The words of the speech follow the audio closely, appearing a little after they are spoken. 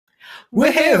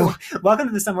Woohoo! Welcome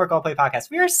to the Some Work All Play podcast.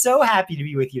 We are so happy to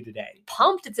be with you today.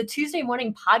 Pumped. It's a Tuesday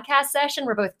morning podcast session.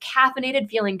 We're both caffeinated,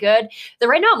 feeling good. Though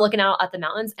right now I'm looking out at the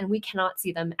mountains and we cannot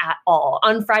see them at all.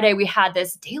 On Friday, we had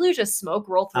this deluge of smoke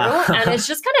roll through and it's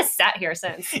just kind of sat here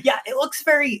since. Yeah, it looks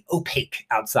very opaque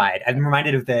outside. I'm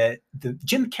reminded of the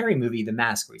Jim Carrey movie, The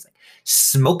Mask, where he's like,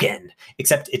 smoking,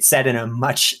 except it's said in a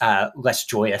much less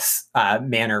joyous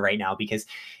manner right now because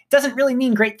doesn't really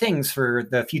mean great things for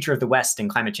the future of the West and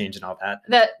climate change and all that.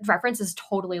 That reference is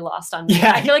totally lost on me.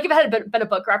 Yeah. I feel like if it had been a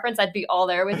book reference, I'd be all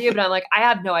there with you, but I'm like, I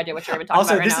have no idea what you're even talking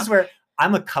also, about right now. Also, this is where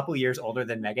I'm a couple years older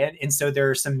than Megan, and so there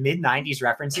are some mid-90s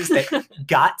references that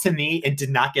got to me and did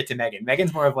not get to Megan.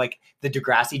 Megan's more of like the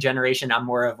Degrassi generation. I'm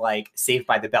more of like Saved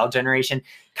by the Bell generation.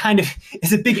 Kind of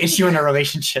is a big issue in a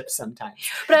relationship sometimes.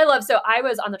 But so I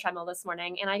was on the treadmill this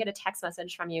morning and I get a text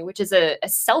message from you, which is a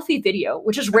selfie video,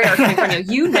 which is rare coming from you.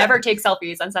 You never take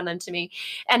selfies and send them to me.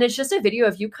 And it's just a video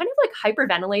of you kind of like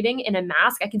hyperventilating in a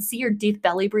mask. I can see your deep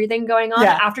belly breathing going on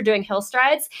after doing hill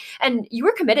strides. And you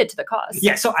were committed to the cause.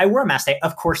 Yeah, so I wore a mask.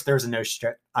 Of course, there's a nose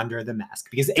strip under the mask.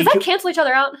 Because does that cancel each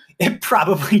other out? It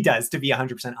probably does, to be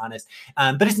 100% honest.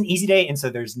 But it's an easy day, and so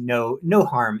there's no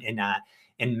harm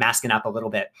in masking up a little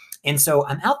bit. And so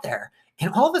I'm out there,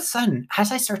 and all of a sudden,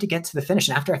 as I start to get to the finish,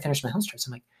 and after I finish my hill strides,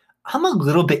 I'm like, I'm a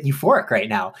little bit euphoric right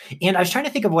now. And I was trying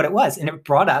to think of what it was, and it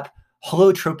brought up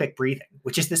holotropic breathing,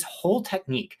 which is this whole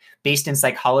technique based in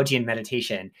psychology and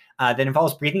meditation that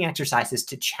involves breathing exercises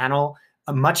to channel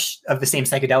much of the same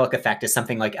psychedelic effect as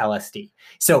something like LSD.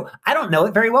 So I don't know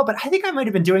it very well, but I think I might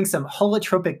have been doing some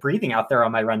holotropic breathing out there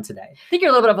on my run today. I think you're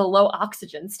a little bit of a low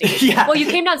oxygen state. Yeah. Well, you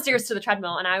came downstairs to the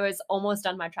treadmill and I was almost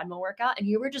done my treadmill workout and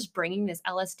you were just bringing this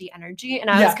LSD energy. And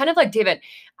I was kind of like, David,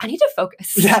 I need to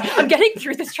focus. Yeah. I'm getting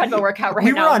through this treadmill workout right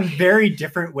now. We were on very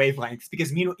different wavelengths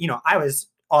because, I was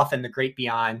off in the great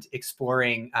beyond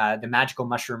exploring the magical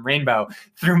mushroom rainbow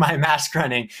through my mask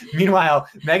running. Meanwhile,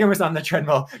 Megan was on the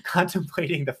treadmill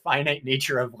contemplating the finite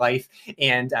nature of life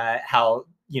and how,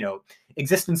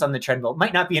 existence on the treadmill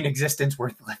might not be an existence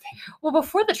worth living. Well,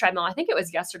 before the treadmill, I think it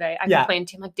was yesterday, I complained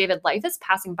to him, like, David, life is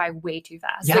passing by way too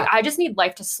fast. Yeah. Like, I just need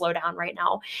life to slow down right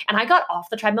now. And I got off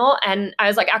the treadmill and I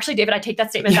was like, actually, David, I take that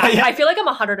statement back. I feel like I'm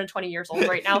 120 years old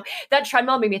right now. That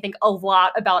treadmill made me think a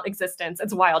lot about existence.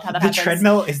 It's wild how that happens. The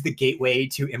treadmill is the gateway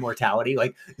to immortality.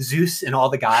 Like Zeus and all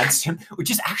the gods, which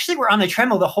is actually were on the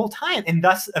treadmill the whole time and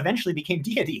thus eventually became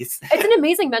deities. It's an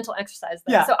amazing mental exercise,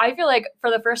 though. Yeah. So I feel like for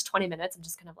the first 20 minutes, I'm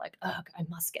just kind of like, oh, I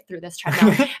must get through this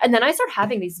treadmill. And then I start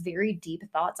having these very deep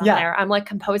thoughts on there. I'm like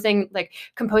composing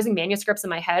manuscripts in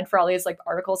my head for all these like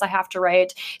articles I have to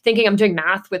write, thinking I'm doing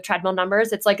math with treadmill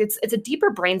numbers. It's like, it's a deeper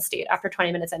brain state after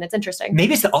 20 minutes in. It's interesting.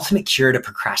 Maybe it's the ultimate cure to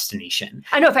procrastination.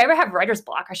 I know if I ever have writer's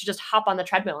block, I should just hop on the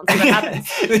treadmill and see what happens.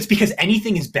 It's because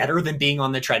anything is better than being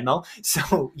on the treadmill.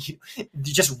 So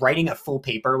just writing a full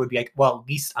paper would be like, well, at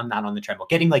least I'm not on the treadmill.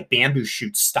 Getting like bamboo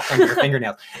shoots stuck under your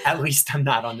fingernails. At least I'm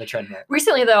not on the treadmill.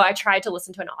 Recently, though, I tried to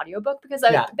listen to an audiobook because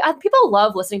people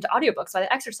love listening to audiobooks while they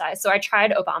exercise. So I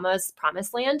tried Obama's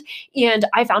Promised Land and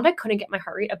I found I couldn't get my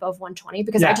heart rate above 120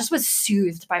 because I just was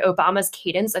soothed by Obama's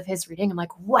cadence of his reading. I'm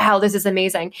like, wow, this is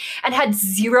amazing. And had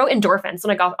zero endorphins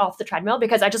when I got off the treadmill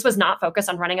because I just was not focused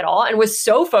on running at all and was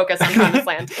so focused on Promised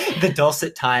Land. The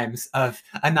dulcet times of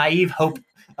a naive hope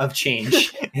of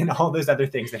change and all those other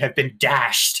things that have been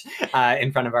dashed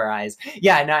in front of our eyes.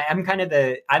 Yeah, and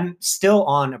I'm still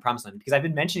on A Promised Land because I've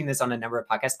been mentioning this on a number of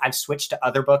podcasts. I've switched to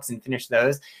other books and finished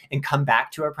those and come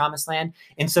back to A Promised Land.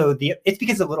 And so it's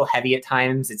because it's a little heavy at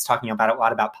times. It's talking about a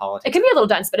lot about politics. It can be a little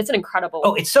dense, but it's an incredible.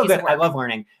 Oh, it's so good. I love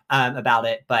learning about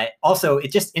it, but also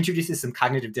it just introduces some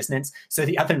cognitive dissonance. So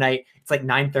the other night, it's like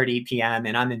 9:30 p.m.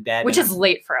 and I'm in bed. Which is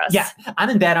late for us. Yeah, I'm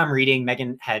in bed. I'm reading.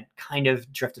 Megan had kind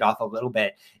of drifted off a little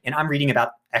bit. And I'm reading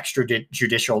about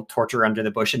extrajudicial torture under the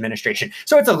Bush administration.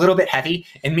 So it's a little bit heavy.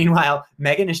 And meanwhile,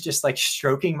 Megan is just like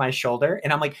stroking my shoulder.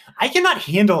 And I'm like, I cannot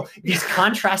handle these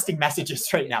contrasting messages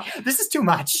right now. This is too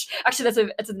much. Actually,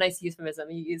 that's a nice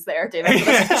euphemism you use there, David.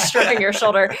 Stroking your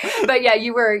shoulder. But yeah,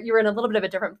 you were in a little bit of a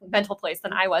different mental place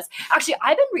than I was. Actually,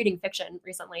 I've been reading fiction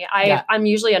recently. I'm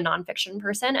usually a nonfiction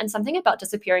person, and something about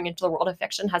disappearing into the world of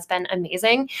fiction has been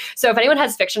amazing. So if anyone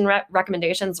has fiction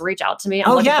recommendations, reach out to me.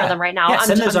 I'm looking for them right now. Yeah,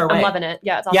 send those our way. I'm loving it.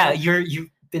 Yeah, it's awesome. Yeah, you've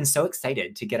been so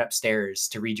excited to get upstairs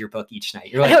to read your book each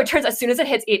night. You're like, I know, it turns as soon as it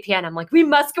hits 8 p.m., I'm like, we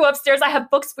must go upstairs. I have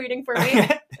books waiting for me.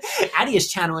 Addie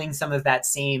is channeling some of that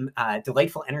same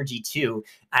delightful energy too,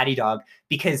 Addie Dog,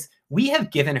 because we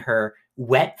have given her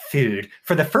wet food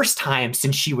for the first time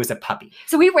since she was a puppy.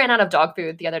 So we ran out of dog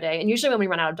food the other day. And usually when we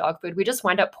run out of dog food, we just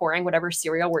wind up pouring whatever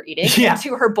cereal we're eating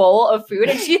into her bowl of food.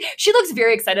 And she looks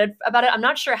very excited about it. I'm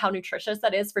not sure how nutritious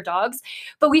that is for dogs,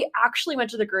 but we actually went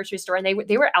to the grocery store and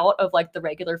they were out of like the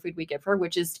regular food we give her,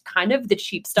 which is kind of the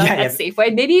cheap stuff at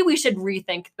Safeway. Maybe we should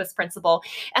rethink this principle.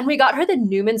 And we got her the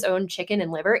Newman's Own chicken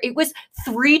and liver. It was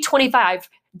 $3.25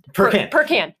 per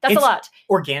can. That's a lot.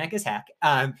 Organic as heck.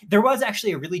 There was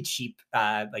actually a really cheap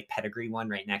like pedigree one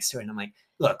right next to it. And I'm like,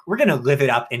 look, we're going to live it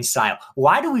up in style.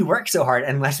 Why do we work so hard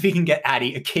unless we can get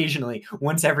Addie occasionally,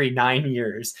 once every 9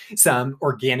 years, some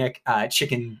organic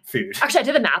chicken food? Actually, I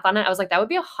did the math on it. I was like, that would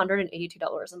be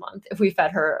 $182 a month if we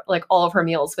fed her like all of her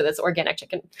meals with this organic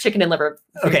chicken and liver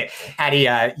food. Okay,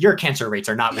 Addie, your cancer rates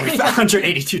are not worth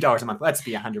 $182 a month. Let's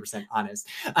be 100% honest.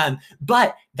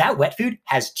 But that wet food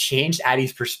has changed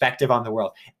Addie's perspective on the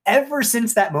world. Ever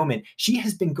since that moment, she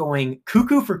has been going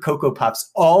cuckoo for Cocoa Puffs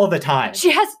all the time.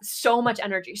 She has so much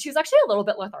energy. She was actually a little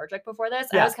bit lethargic before this.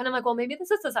 I was kind of like, well, maybe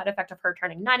this is the side effect of her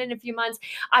turning 9 in a few months.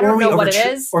 I don't know what it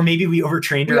is. Or maybe we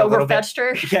overtrained her a little bit.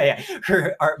 Her. Yeah.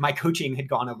 My coaching had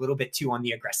gone a little bit too on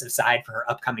the aggressive side for her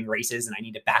upcoming races, and I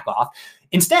need to back off.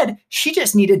 Instead, she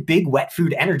just needed big wet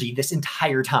food energy this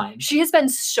entire time. She has been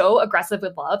so aggressive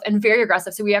with love and very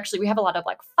aggressive. So we have a lot of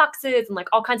like foxes and like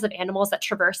all kinds of animals that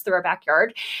traverse through our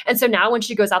backyard. And so now when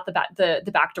she goes out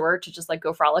the back door to just like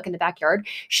go frolic in the backyard,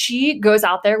 she goes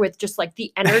out there with just like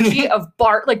the energy of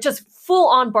like just full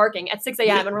on barking at 6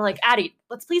 a.m. And we're like, Addie,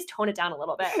 let's please tone it down a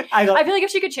little bit. I feel like if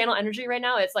she could channel energy right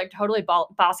now, it's like totally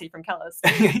bossy from Kellis.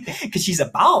 Because she's a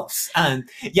boss.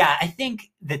 Yeah, I think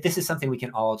that this is something we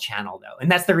can all channel though. And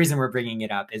that's the reason we're bringing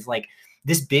it up is like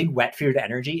this big wet food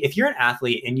energy. If you're an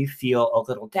athlete and you feel a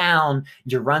little down,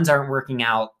 your runs aren't working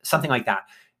out, something like that,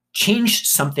 change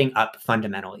something up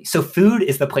fundamentally. So food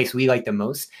is the place we like the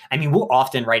most. I mean, we'll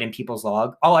often write in people's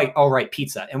log, I'll write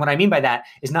pizza. And what I mean by that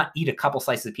is not eat a couple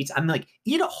slices of pizza. I'm like,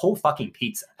 eat a whole fucking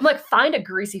pizza. I'm like, find a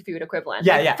greasy food equivalent.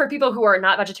 Yeah, like, for people who are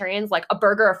not vegetarians, like a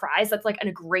burger or fries, that's like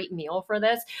a great meal for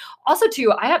this. Also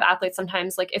too, I have athletes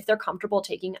sometimes, like if they're comfortable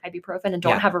taking ibuprofen and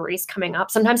don't have a race coming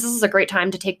up, sometimes this is a great time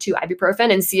to take 2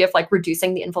 ibuprofen and see if like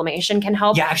reducing the inflammation can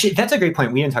help. Yeah, actually, that's a great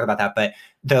point. We didn't talk about that, but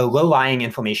the low-lying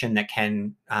inflammation that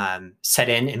can set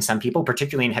in some people,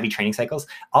 particularly in heavy training cycles,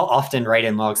 I'll often write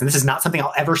in logs, and this is not something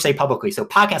I'll ever say publicly. So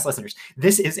podcast listeners,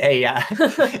 this is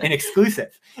an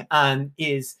exclusive,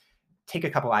 is take a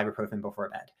couple ibuprofen before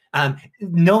bed.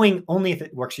 Knowing only if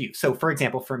it works for you. So for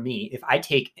example, for me, if I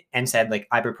take NSAID like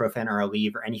ibuprofen or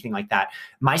Aleve or anything like that,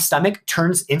 my stomach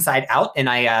turns inside out and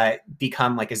I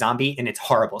become like a zombie and it's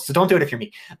horrible. So don't do it if you're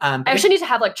me. I actually need to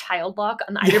have like child lock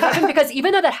on the ibuprofen because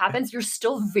even though that happens, you're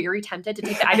still very tempted to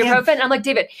take the ibuprofen. And I'm like,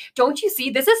 David, don't you see,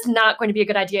 this is not going to be a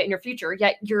good idea in your future.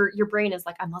 Yet your brain is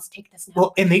like, I must take this now.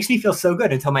 Well, it makes me feel so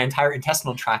good until my entire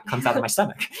intestinal tract comes out of my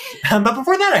stomach. But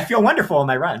before that, I feel wonderful on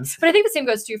my runs. But I think the same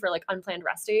goes too for like unplanned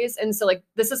rest days. And so like,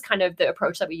 this is kind of the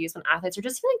approach that we use when athletes are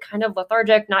just feeling kind of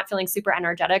lethargic, not feeling super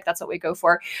energetic. That's what we go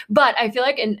for. But I feel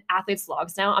like in athletes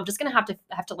logs now, I'm just going to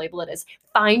have to label it as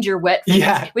find your wet food.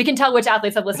 Yeah. We can tell which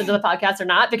athletes have listened to the podcast or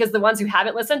not, because the ones who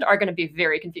haven't listened are going to be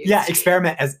very confused. Yeah.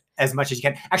 Experiment as much as you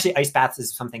can. Actually, ice baths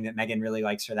is something that Megan really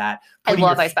likes for that. I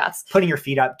love ice baths. Putting your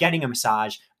feet up, getting a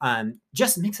massage,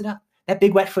 just mix it up. That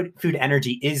big wet food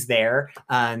energy is there,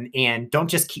 and don't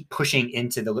just keep pushing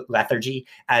into the lethargy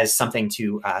as something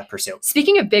to pursue.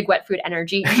 Speaking of big wet food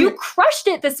energy, you crushed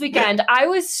it this weekend. I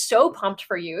was so pumped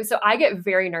for you. So I get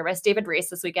very nervous. David raced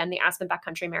this weekend, the Aspen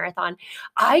Backcountry Marathon.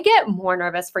 I get more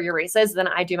nervous for your races than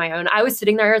I do my own. I was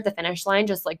sitting there at the finish line,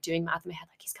 just like doing math in my head,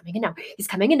 like he's coming in now, he's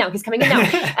coming in now, he's coming in now.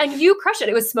 And you crushed it.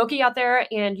 It was smoky out there,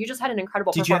 and you just had an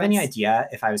incredible performance. Did you have any idea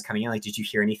if I was coming in? Like, did you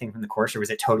hear anything from the course, or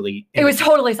was it totally? It was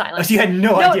totally silent. Oh, so you had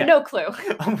no idea. No clue.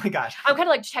 Oh my gosh. I'm kind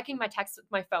of like checking my text with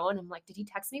my phone. I'm like, did he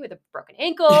text me with a broken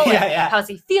ankle? Yeah. How's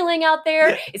he feeling out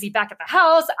there? Is he back at the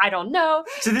house? I don't know.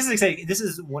 So this is exciting. This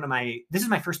is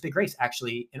my first big race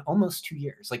actually in almost 2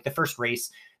 years. Like the first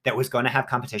race that was going to have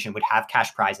competition, would have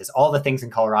cash prizes, all the things in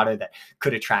Colorado that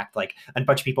could attract like a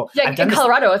bunch of people. Yeah, in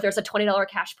Colorado, if there's a $20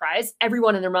 cash prize,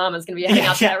 everyone and their mom is going to be heading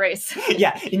out to that race.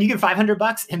 Yeah, and you get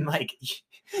 $500 and like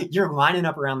you're lining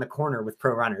up around the corner with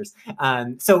pro runners.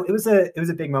 So it was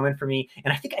a big moment for me.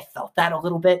 And I think I felt that a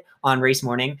little bit on race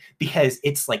morning because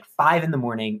it's like 5 a.m.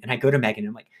 and I go to Megan and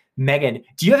I'm like, Megan,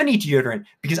 do you have any deodorant?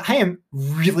 Because I am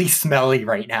really smelly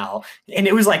right now. And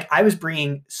it was like, I was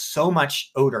bringing so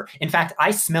much odor. In fact,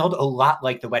 I smelled a lot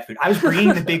like the wet food. I was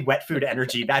bringing the big wet food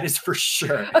energy. That is for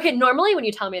sure. Okay. Normally when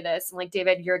you tell me this, I'm like,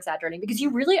 David, you're exaggerating because you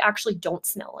really actually don't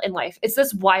smell in life. It's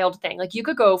this wild thing. Like you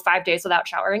could go 5 days without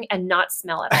showering and not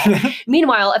smell at all.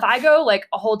 Meanwhile, if I go like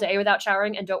a whole day without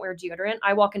showering and don't wear deodorant,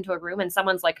 I walk into a room and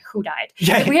someone's like, who died?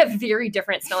 Yeah. Like, we have very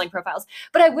different smelling profiles.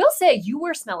 But I will say you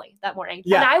were smelly that morning.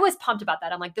 Yeah. And I was pumped about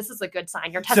that. I'm like, this is a good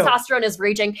sign. Your testosterone is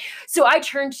raging. So I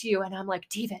turned to you and I'm like,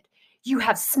 David, you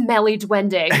have smelly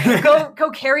duende.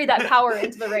 Go carry that power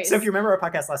into the race. So if you remember our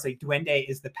podcast last week, duende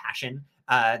is the passion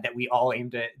that we all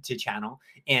aim to channel.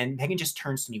 And Megan just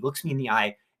turns to me, looks me in the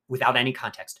eye without any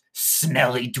context,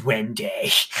 smelly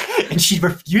duende. And she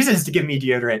refuses to give me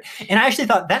deodorant. And I actually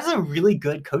thought that's a really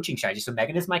good coaching strategy. So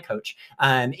Megan is my coach.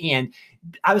 And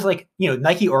I was like,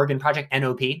 Nike Oregon Project,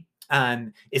 NOP,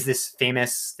 is this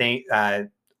famous thing,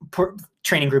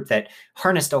 training group that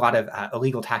harnessed a lot of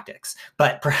illegal tactics.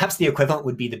 But perhaps the equivalent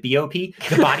would be the BOP,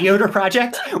 the Body Odor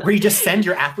Project, where you just send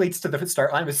your athletes to the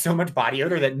start line with so much body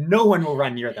odor that no one will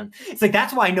run near them. It's like,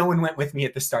 that's why no one went with me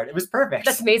at the start. It was perfect.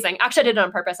 That's amazing. Actually, I did it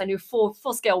on purpose. I knew full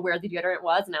scale where the deodorant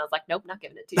was. And I was like, nope, not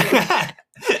giving it to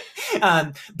you.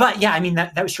 But yeah, I mean,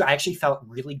 that was true. I actually felt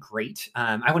really great.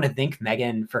 I want to thank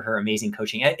Megan for her amazing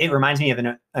coaching. It reminds me of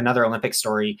another Olympic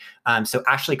story. So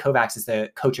Ashley Kovacs is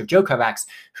the coach of Joe Kovacs,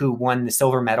 who won the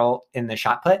silver medal in the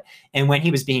shot put. And when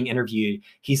he was being interviewed,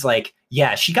 he's like,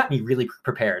 yeah, she got me really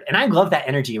prepared. And I love that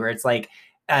energy where it's like,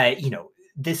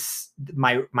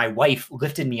 my wife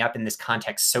lifted me up in this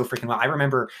context so freaking well. I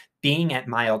remember being at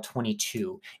mile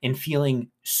 22 and feeling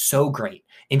so great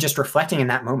and just reflecting in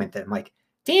that moment that I'm like,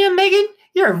 damn, Megan,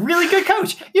 you're a really good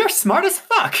coach. You're smart as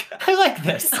fuck. I like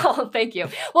this. Oh, thank you.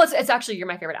 Well, it's actually, you're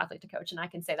my favorite athlete to coach, and I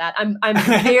can say that. I'm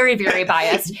very, very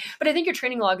biased, but I think your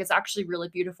training log is actually really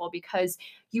beautiful because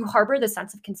you harbor the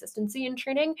sense of consistency in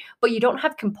training, but you don't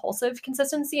have compulsive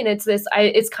consistency. And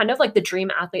it's kind of like the dream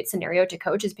athlete scenario to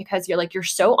coach, is because you're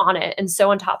so on it and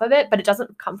so on top of it, but it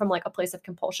doesn't come from like a place of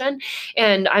compulsion.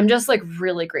 And I'm just like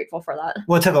really grateful for that.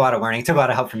 Well, it took a lot of learning. It took a lot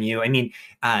of help from you. I mean,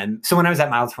 so when I was at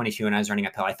mile 22 and I was running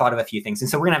uphill, I thought of a few things. And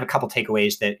so we're going to have a couple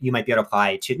takeaways that you might be able to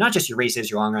apply to not just your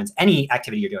races, your long runs, any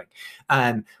activity you're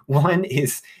doing. One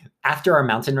is, after our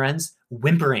mountain runs,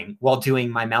 whimpering while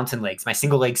doing my mountain legs, my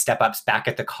single leg step ups back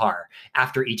at the car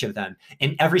after each of them.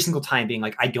 And every single time being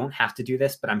like, I don't have to do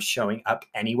this, but I'm showing up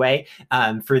anyway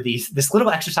for this little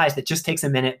exercise that just takes a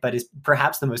minute, but is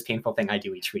perhaps the most painful thing I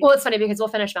do each week. Well, it's funny because we'll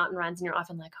finish mountain runs and you're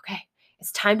often like, okay,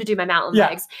 it's time to do my mountain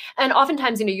legs. And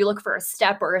oftentimes, you look for a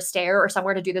step or a stair or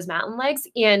somewhere to do those mountain legs.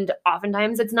 And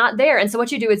oftentimes it's not there. And so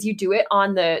what you do is you do it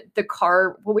on the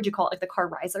car, what would you call it? Like the car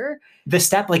riser? The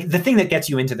step, like the thing that gets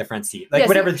you into the front seat, like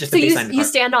whatever, just the baseline. You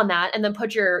stand on that and then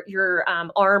put your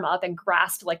arm up and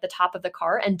grasp like the top of the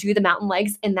car and do the mountain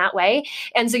legs in that way.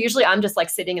 And so usually I'm just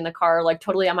like sitting in the car, like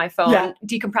totally on my phone,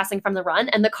 decompressing from the run.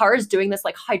 And the car is doing this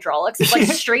like hydraulics. It's like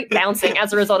straight bouncing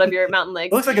as a result of your mountain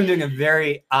legs. It looks like I'm doing a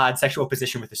very odd sexual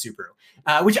position with the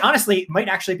Subaru, which honestly might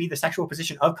actually be the sexual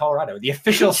position of Colorado, the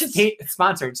official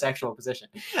state-sponsored sexual position.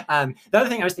 The other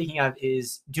thing I was thinking of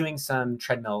is doing some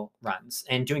treadmill runs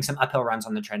and doing some uphill runs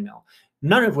on the treadmill,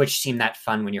 none of which seem that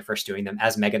fun when you're first doing them,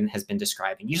 as Megan has been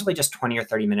describing. Usually just 20 or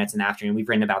 30 minutes in the afternoon. We've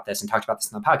written about this and talked about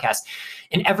this on the podcast.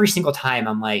 And every single time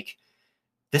I'm like,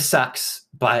 this sucks,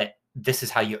 but this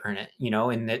is how you earn it,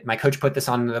 and that my coach put this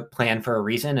on the plan for a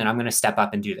reason, and I'm going to step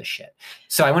up and do this shit.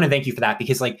 So I want to thank you for that,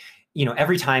 because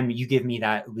every time you give me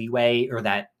that leeway or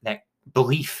that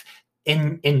belief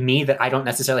in me that I don't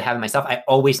necessarily have in myself, I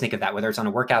always think of that, whether it's on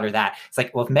a workout or that. It's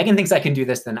like, well, if Megan thinks I can do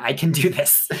this, then I can do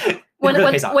this. When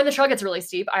the trail gets really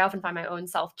steep, I often find my own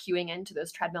self queuing into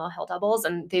those treadmill hill doubles,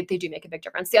 and they do make a big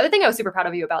difference. The other thing I was super proud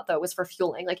of you about, though, was for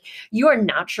fueling. Like, you are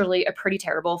naturally a pretty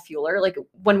terrible fueler. Like,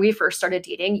 when we first started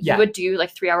dating, you would do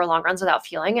like 3-hour long runs without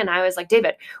fueling. And I was like,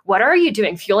 David, what are you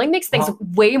doing? Fueling makes things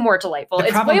way more delightful.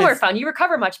 It's way more fun. You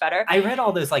recover much better. I read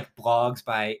all those like blogs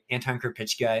by Anton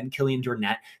Krupicka and Kilian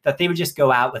Jornet that they would just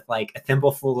go out with like a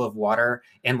thimbleful of water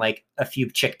and like a few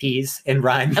chickpeas and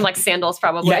run. And like sandals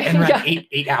probably. And run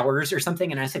 8 hours or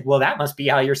something. And I said, well, that must be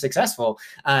how you're successful.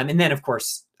 And then, of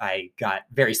course, I got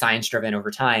very science-driven over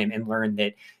time and learned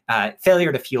that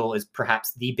failure to fuel is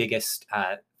perhaps the biggest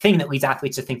thing that leads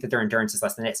athletes to think that their endurance is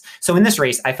less than it is. So in this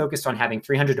race, I focused on having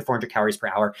 300 to 400 calories per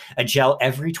hour, a gel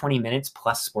every 20 minutes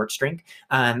plus sports drink.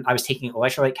 I was taking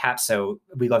electrolyte caps. So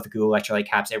we love the Google electrolyte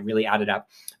caps. It really added up.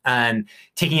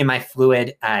 Taking in my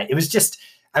fluid. It was just,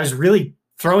 I was really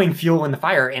throwing fuel in the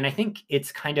fire. And I think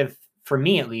it's kind of, for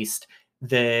me at least,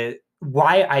 the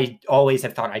why I always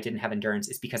have thought I didn't have endurance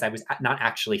is because I was not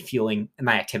actually fueling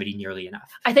my activity nearly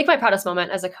enough. I think my proudest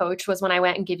moment as a coach was when I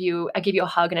went and I gave you a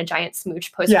hug and a giant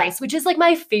smooch post race, which is like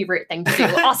my favorite thing to do.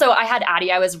 Also, I had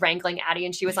Addie. I was wrangling Addie,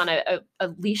 and she was on a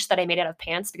leash that I made out of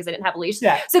pants because I didn't have a leash.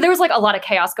 Yeah. So there was like a lot of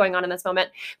chaos going on in this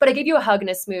moment. But I gave you a hug and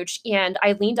a smooch, and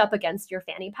I leaned up against your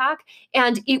fanny pack,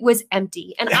 and it was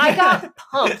empty. And I got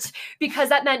pumped because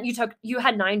that meant you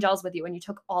had 9 gels with you, and you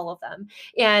took all of them.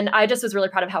 And I just was really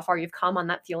proud of how far you've come on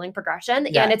that fueling progression.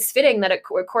 Yeah. And it's fitting that it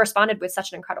corresponded with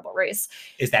such an incredible race.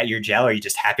 Is that your gel, or are you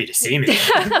just happy to see me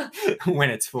when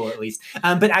it's full at least?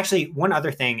 But actually, one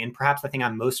other thing, and perhaps the thing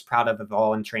I'm most proud of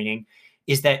all in training,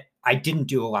 is that I didn't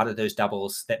do a lot of those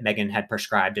doubles that Megan had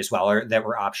prescribed as well, or that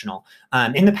were optional.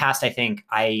 In the past, I think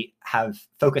I have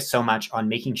focused so much on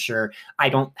making sure I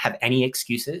don't have any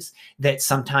excuses that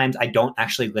sometimes I don't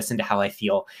actually listen to how I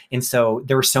feel. And so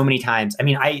there were so many times, I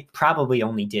mean, I probably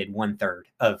only did 1/3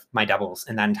 of my doubles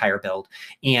in that entire build.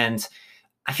 And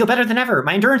I feel better than ever.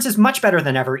 My endurance is much better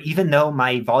than ever, even though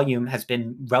my volume has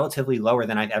been relatively lower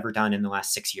than I've ever done in the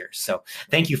last 6 years. So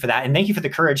thank you for that. And thank you for the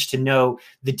courage to know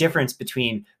the difference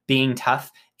between being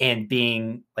tough and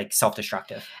being like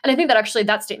self-destructive. And I think that actually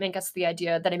that statement gets to the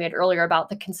idea that I made earlier about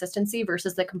the consistency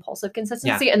versus the compulsive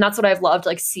consistency. Yeah. And that's what I've loved,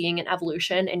 like seeing an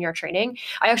evolution in your training.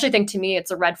 I actually think, to me,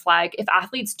 it's a red flag. If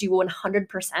athletes do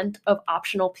 100% of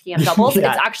optional PM doubles, it's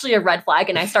actually a red flag.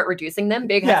 And I start reducing them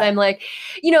because I'm like,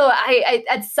 I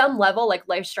at some level, like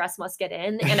life stress must get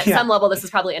in. And at some level, this is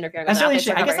probably interfering with athletes'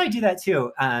 recovery. I guess I do that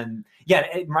too.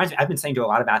 It reminds me, I've been saying to a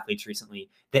lot of athletes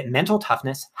recently that mental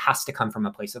toughness has to come from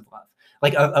a place of love.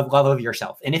 Like of love of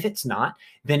yourself. And if it's not,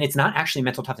 then it's not actually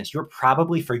mental toughness. You're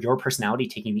probably, for your personality,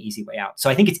 taking the easy way out. So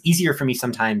I think it's easier for me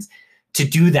sometimes to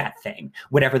do that thing,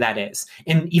 whatever that is.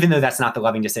 And even though that's not the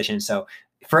loving decision. So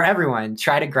for everyone,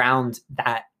 try to ground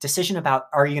that decision about,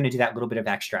 are you going to do that little bit of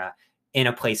extra in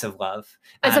a place of love?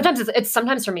 And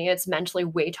sometimes for me, it's mentally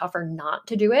way tougher not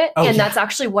to do it. That's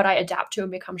actually what I adapt to and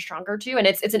become stronger to. And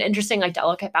it's an interesting, like,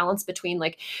 delicate balance between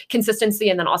like consistency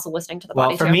and then also listening to the body.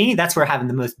 Well, for me, that's where having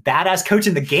the most badass coach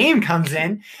in the game comes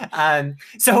in.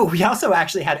 So we also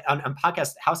actually had on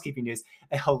podcast housekeeping news,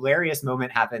 a hilarious moment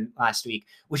happened last week,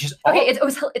 which is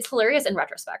it's hilarious in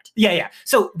retrospect. Yeah.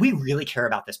 So we really care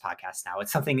about this podcast now.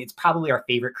 It's probably our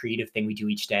favorite creative thing we do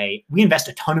each day. We invest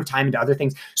a ton of time into other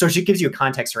things. So it gives you a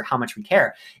context for how much we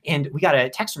care. And we got a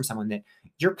text from someone that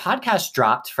your podcast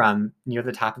dropped from near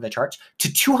the top of the charts to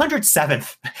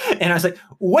 207th. And I was like,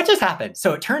 what just happened?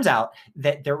 So it turns out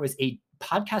that there was a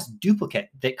podcast duplicate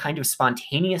that kind of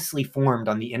spontaneously formed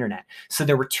on the internet. So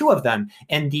there were 2 of them.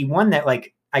 And the one that,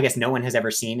 like, I guess no one has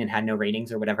ever seen and had no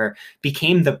ratings or whatever,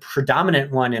 became the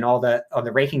predominant one in all the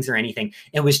rankings or anything.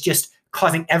 It was just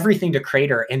causing everything to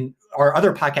crater, and our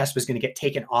other podcast was going to get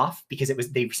taken off because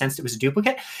they sensed it was a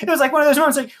duplicate. It was like one of those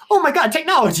moments like, oh my God,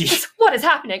 technology. What is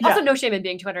happening? Yeah. Also, no shame in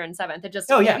being 207th. It just,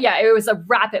 it was a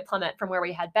rapid plummet from where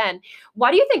we had been.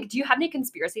 Why do you have any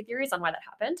conspiracy theories on why that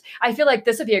happened? I feel like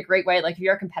this would be a great way, like if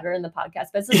you're a competitor in the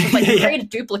podcast business, just like create a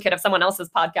duplicate of someone else's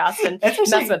podcast and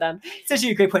mess with them. It's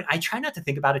actually a great point. I try not to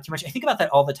think about it too much. I think about that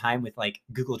all the time with like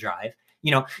Google Drive.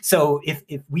 So if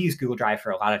we use Google Drive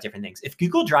for a lot of different things, if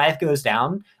Google Drive goes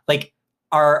down, like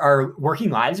our working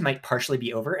lives might partially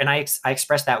be over. And I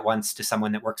expressed that once to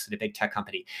someone that works at a big tech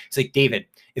company. It's like, David,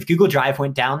 if Google Drive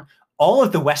went down, all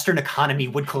of the Western economy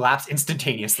would collapse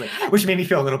instantaneously, which made me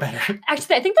feel a little better.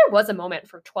 Actually, I think there was a moment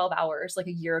for 12 hours, like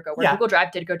a year ago, where Google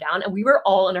Drive did go down, and we were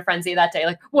all in a frenzy that day.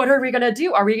 Like, what are we going to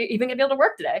do? Are we even going to be able to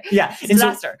work today? Yeah. It's a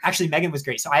disaster. So, actually, Megan was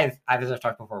great. So as I've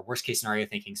talked before, worst case scenario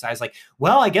thinking. So I was like,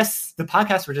 well, I guess the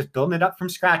podcast, we're just building it up from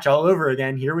scratch all over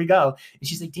again. Here we go. And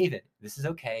she's like, David, this is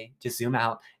okay. Just zoom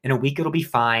out. In a week, it'll be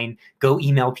fine. Go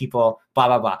email people, blah,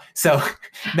 blah, blah. So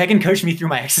Megan coached me through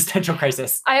my existential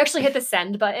crisis. I actually hit the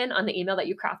send button on the email that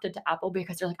you crafted to Apple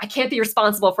because you're like, I can't be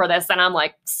responsible for this. And I'm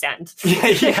like, send.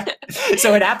 Yeah.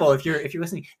 So at Apple, if you're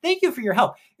listening, thank you for your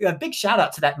help. A big shout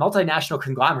out to that multinational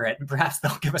conglomerate, and perhaps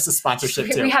they'll give us a sponsorship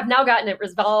too. We have now gotten it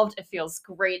resolved. It feels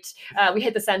great. We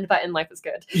hit the send button. Life is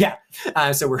good. Yeah.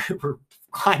 So we're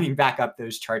climbing back up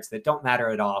those charts that don't matter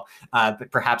at all,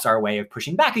 but perhaps our way of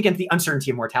pushing back against the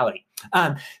uncertainty of mortality.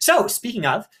 So speaking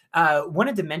of,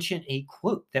 wanted to mention a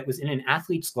quote that was in an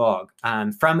athlete's log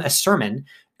from a sermon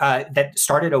that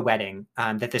started a wedding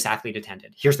that this athlete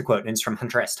attended. Here's the quote, and it's from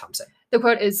Hunter S. Thompson. The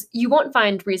quote is, "You won't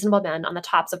find reasonable men on the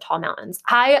tops of tall mountains."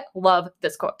 I love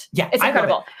this quote. Yeah, it's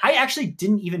incredible. I actually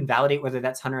didn't even validate whether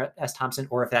that's Hunter S. Thompson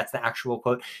or if that's the actual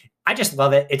quote. I just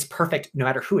love it. It's perfect no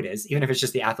matter who it is, even if it's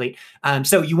just the athlete.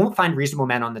 So you won't find reasonable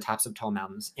men on the tops of tall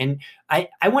mountains. And I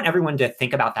want everyone to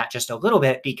think about that just a little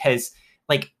bit, because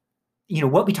like,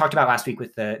 what we talked about last week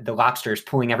with the lobsters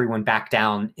pulling everyone back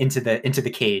down into the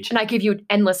cage. And I gave you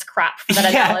endless crap for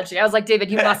that analogy. I was like,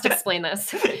 David, you must explain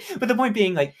this. But the point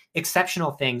being, like,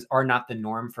 exceptional things are not the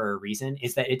norm for a reason,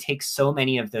 is that it takes so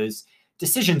many of those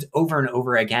decisions over and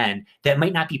over again that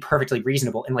might not be perfectly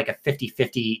reasonable in like a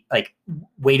 50-50 like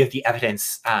weight of the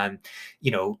evidence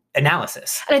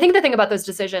analysis. And I think the thing about those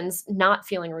decisions not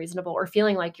feeling reasonable or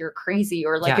feeling like you're crazy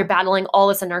or like you're battling all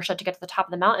this inertia to get to the top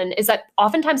of the mountain is that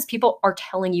oftentimes people are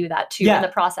telling you that too in the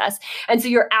process. And so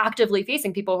you're actively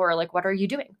facing people who are like, what are you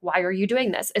doing? Why are you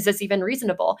doing this? Is this even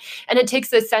reasonable? And it takes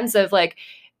this sense of like,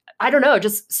 I don't know,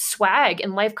 just swag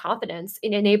and life confidence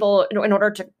in order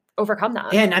to overcome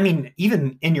that. And I mean,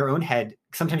 even in your own head,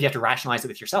 sometimes you have to rationalize it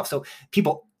with yourself. So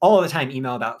people all the time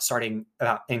email about starting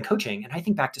in coaching. And I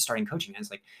think back to starting coaching, and it's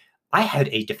like, I had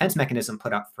a defense mechanism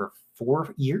put up for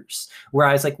 4 years where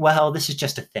I was like, well, this is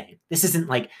just a thing. This isn't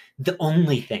like the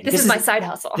only thing. This is my side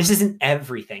hustle. This isn't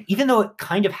everything, even though it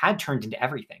kind of had turned into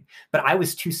everything. But I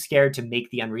was too scared to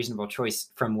make the unreasonable choice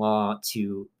from law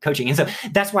to coaching. And so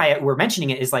that's why we're mentioning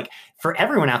it, is like, for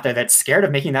everyone out there that's scared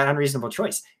of making that unreasonable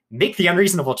choice, make the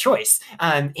unreasonable choice.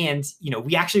 And,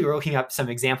 we actually were looking up some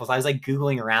examples. I was like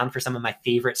Googling around for some of my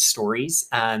favorite stories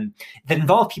that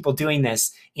involve people doing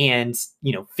this and,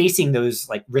 facing those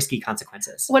like risky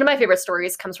consequences. One of my favorite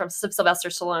stories comes from Sylvester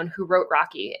Stallone, who wrote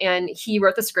Rocky, and he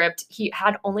wrote the script. He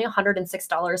had only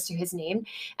 $106 to his name,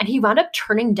 and he wound up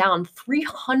turning down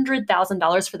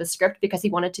 $300,000 for the script because he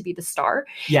wanted to be the star.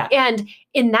 Yeah. And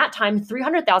in that time,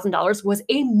 $300,000 was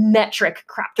a metric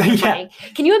crap ton of money.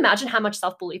 Can you imagine how much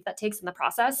self-belief that takes in the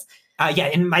process?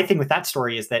 And my thing with that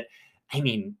story is that, I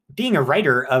mean, being a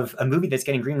writer of a movie that's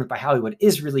getting greenlit by Hollywood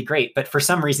is really great. But for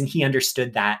some reason, he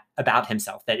understood that about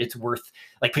himself, that it's worth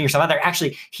like putting yourself out there.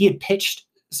 Actually, he had pitched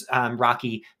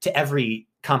Rocky to every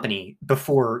company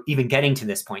before even getting to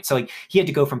this point. So like he had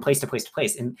to go from place to place to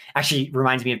place. And actually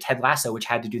reminds me of Ted Lasso, which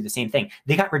had to do the same thing.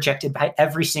 They got rejected by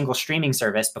every single streaming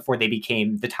service before they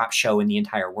became the top show in the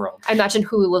entire world. I imagine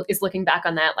Hulu is looking back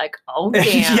on that like, oh,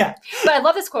 damn. But I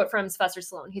love this quote from Sylvester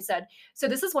Stallone. He said, so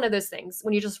this is one of those things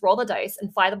when you just roll the dice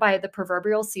and fly by the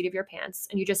proverbial seat of your pants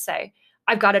and you just say,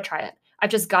 I've got to try it. I've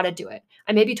just got to do it.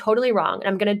 I may be totally wrong, and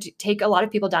I'm going to take a lot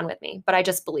of people down with me, but I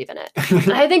just believe in it.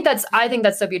 And I think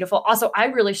that's so beautiful. Also, I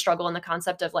really struggle in the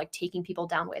concept of like taking people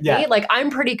down with me. Like I'm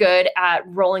pretty good at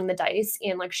rolling the dice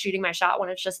and like shooting my shot when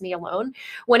it's just me alone.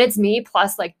 When it's me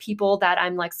plus like people that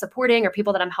I'm like supporting or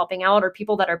people that I'm helping out or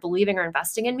people that are believing or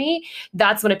investing in me,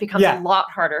 that's when it becomes a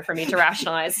lot harder for me to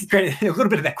rationalize. A little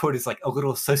bit of that quote is like a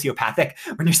little sociopathic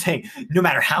when you're saying, no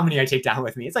matter how many I take down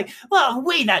with me, it's like, well,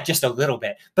 weigh that just a little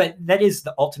bit. But that is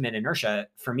the ultimate inertia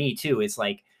for me too, is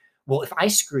like, well, if I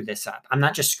screw this up, I'm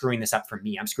not just screwing this up for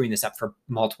me, I'm screwing this up for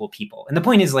multiple people. And the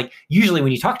point is like, usually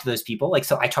when you talk to those people, like,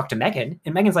 so I talked to Megan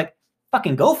and Megan's like,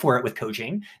 fucking go for it with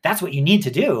coaching. That's what you need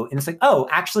to do. And it's like, oh,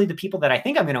 actually the people that I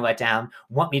think I'm going to let down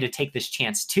want me to take this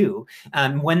chance too.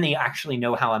 When they actually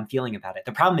know how I'm feeling about it.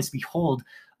 The problem is we hold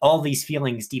all these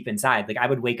feelings deep inside. Like I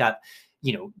would wake up,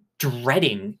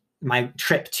 dreading my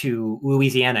trip to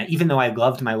Louisiana, even though I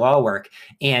loved my law work.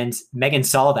 And Megan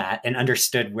saw that and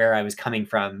understood where I was coming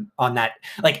from on that,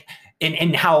 like,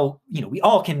 and how, we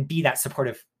all can be that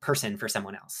supportive person for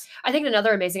someone else. I think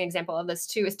another amazing example of this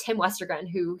too is Tim Westergren,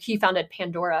 who he founded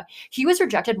Pandora. He was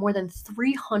rejected more than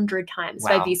 300 times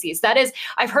by VCs. That is,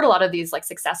 I've heard a lot of these like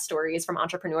success stories from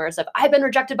entrepreneurs of I've been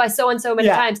rejected by so-and-so many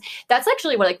times. That's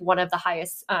actually one of the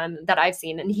highest that I've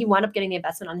seen. And he wound up getting the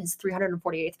investment on his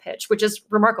 348th pitch, which is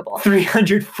remarkable.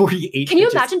 348 Can you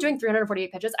imagine doing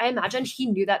 348 pitches? I imagine he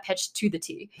knew that pitch to the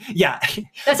T. Yeah.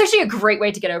 That's actually a great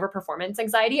way to get over performance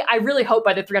anxiety. I really hope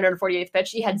by the 348th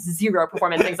pitch, he had zero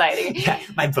performance anxiety. Yeah,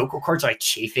 my vocal cords are like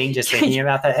chafing just thinking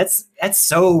about that. That's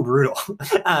so brutal.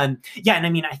 And I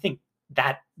mean, I think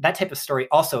that type of story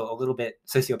also a little bit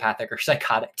sociopathic or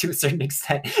psychotic to a certain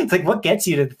extent. It's like, what gets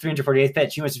you to the 348th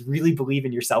pitch? You must really believe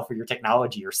in yourself or your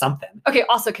technology or something. Okay.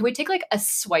 Also, can we take like a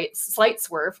slight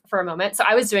swerve for a moment? So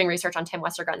I was doing research on Tim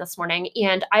Westergren this morning,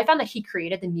 and I found that he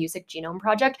created the Music Genome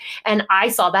Project. And I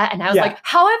saw that, and I was like,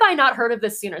 how have I not heard of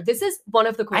this sooner? This is one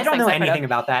of the coolest things. I don't know anything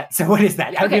about that. So what is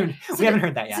that? Okay. We haven't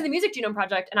heard that yet. So the Music Genome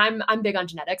Project, and I'm big on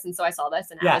genetics, and so I saw this,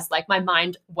 and I was like, my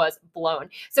mind was blown.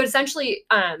 So essentially,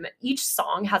 each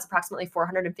song has approximately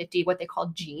 450 what they call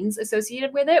genes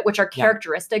associated with it, which are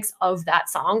characteristics of that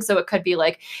song. So it could be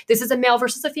like, this is a male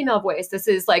versus a female voice. This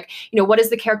is like, what is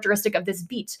the characteristic of this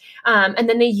beat? And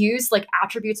then they use like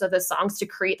attributes of the songs to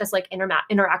create this like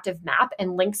interactive map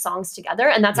and link songs together.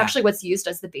 And that's actually what's used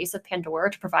as the base of Pandora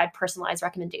to provide personalized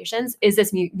recommendations, is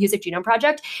this Music Genome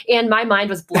Project. And my mind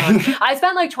was blown. I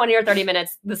spent like 20 or 30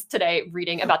 minutes today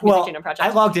reading about the Music Genome Project.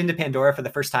 I logged into Pandora for the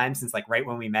first time since like right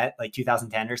when we met, like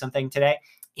 2010 or something today.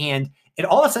 And it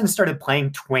all of a sudden started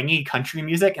playing twangy country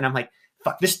music. And I'm like,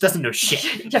 fuck, this doesn't know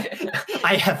shit.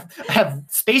 I have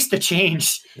space to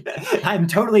change. I'm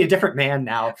totally a different man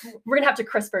now. We're gonna have to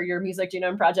CRISPR your Music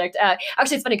Genome Project.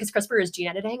 Actually, it's funny because CRISPR is gene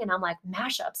editing, and I'm like,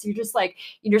 mashups. You're just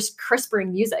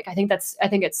CRISPRing music. I think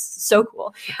it's so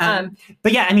cool.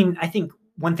 But yeah, I mean, I think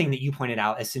one thing that you pointed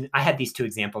out, I had these two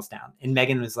examples down, and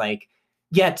Megan was like,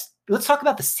 let's talk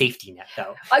about the safety net,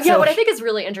 though. What I think is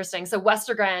really interesting. So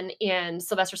Westergren and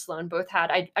Sylvester Stallone both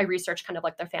had, I researched kind of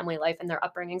like their family life and their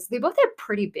upbringings. They both had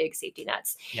pretty big safety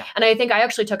nets. Yeah. And I think I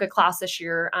actually took a class this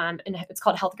year, and it's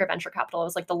called Healthcare Venture Capital. It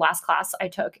was like the last class I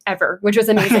took ever, which was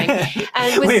amazing.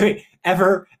 And it was, wait,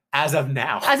 ever? As of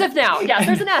now. As of now, yes.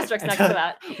 There's an asterisk next to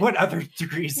that. What other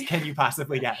degrees can you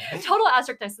possibly get? Total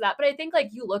asterisk next to that. But I think like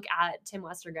you look at Tim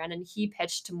Westergren, and he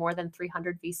pitched to more than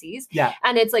 300 VCs. Yeah.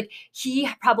 And it's like he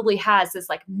probably has this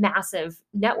like massive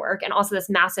network and also this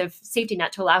massive safety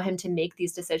net to allow him to make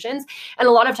these decisions. And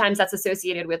a lot of times that's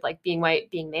associated with like being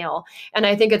white, being male. And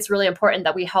I think it's really important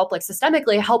that we help like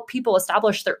systemically help people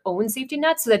establish their own safety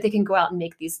nets so that they can go out and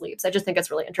make these leaps. I just think it's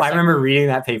really interesting. I remember reading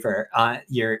that paper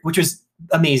which was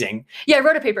amazing. Yeah, I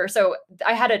wrote a paper. So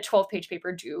I had a 12-page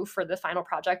paper due for the final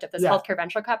project of this healthcare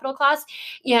venture capital class.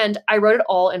 And I wrote it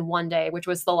all in one day, which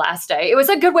was the last day. It was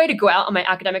a good way to go out on my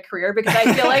academic career, because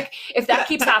I feel like if that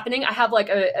keeps happening, I have like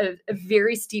a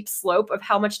very steep slope of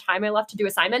how much time I left to do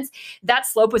assignments. That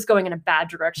slope was going in a bad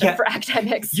direction for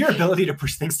academics. Your ability to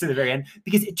push things to the very end,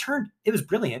 because it was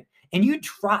brilliant. And you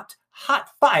dropped hot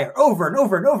fire over and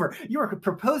over and over. You were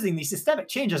proposing these systemic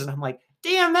changes. And I'm like,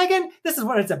 damn, Megan, this is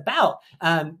what it's about.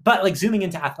 But like zooming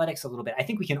into athletics a little bit, I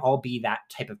think we can all be that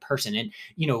type of person. And,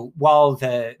 while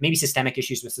the maybe systemic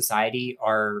issues with society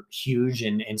are huge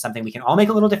and something we can all make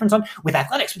a little difference on, with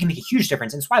athletics, we can make a huge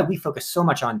difference. And it's why we focus so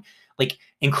much on like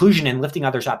inclusion and lifting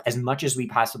others up as much as we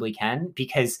possibly can,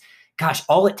 because gosh,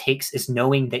 all it takes is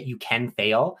knowing that you can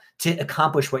fail to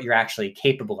accomplish what you're actually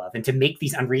capable of, and to make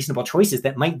these unreasonable choices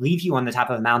that might leave you on the top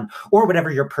of a mountain or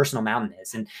whatever your personal mountain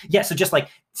is. And so just like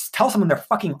tell someone they're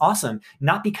fucking awesome,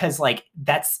 not because like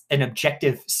that's an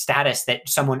objective status that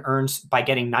someone earns by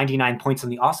getting 99 points on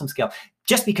the awesome scale,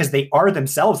 just because they are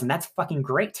themselves, and that's fucking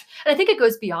great. And I think it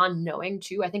goes beyond knowing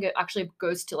too. I think it actually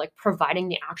goes to like providing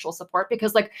the actual support,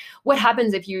 because like what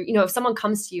happens if if someone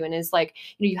comes to you and is like,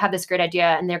 you have this great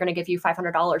idea and they're going to give you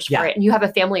 $500 for it, and you have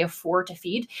a family of 4 to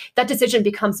feed, that decision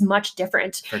becomes much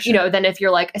different, than if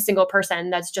you're like a single person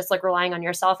that's just like relying on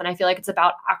yourself. And I feel like it's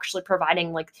about actually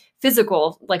providing like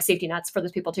physical like safety nets for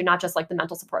those people too, not just like the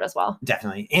mental support as well.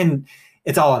 Definitely. And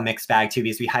it's all a mixed bag too,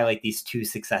 because we highlight these 2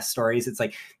 success stories. It's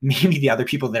like maybe the other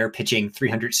people that are pitching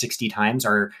 360 times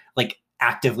are like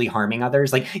actively harming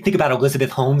others. Like think about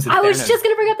Elizabeth Holmes. I was just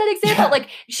going to bring up that example. Like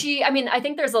I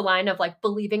think there's a line of like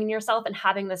believing in yourself and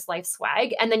having this life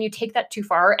swag. And then you take that too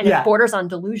far and it borders on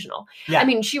delusional. Yeah. I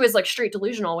mean, she was like straight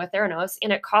delusional with Theranos,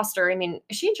 and it cost her, is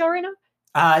she in jail right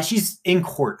now? She's in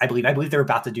court, I believe. I believe they're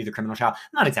about to do the criminal trial.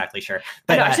 I'm not exactly sure.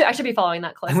 But I should be following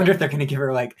that closely. I wonder if they're going to give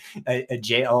her like a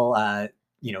jail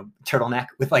turtleneck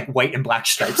with like white and black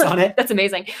stripes on it. That's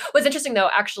amazing. What's interesting though,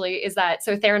 actually, is that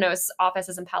so Theranos office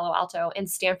is in Palo Alto, and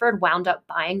Stanford wound up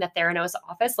buying the Theranos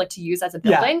office like to use as a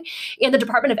building. Yeah. And the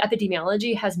Department of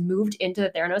Epidemiology has moved into the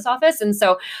Theranos office. And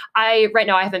so right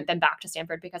now I haven't been back to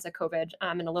Stanford because of COVID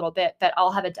in a little bit, but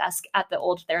I'll have a desk at the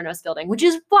old Theranos building, which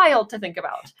is wild to think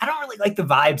about. I don't really like the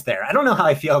vibes there. I don't know how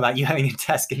I feel about you having a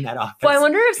desk in that office. Well, I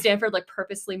wonder if Stanford like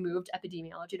purposely moved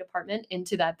epidemiology department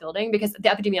into that building, because the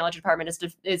epidemiology department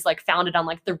is like founded on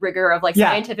like the rigor of like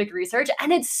scientific research,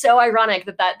 and it's so ironic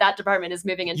that department is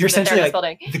moving into the Theranos like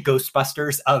building. The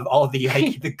Ghostbusters of all the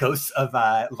like the ghosts of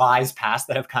lies past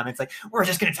that have come. It's like we're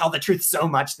just going to tell the truth so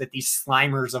much that these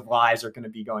Slimers of lies are going to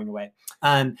be going away.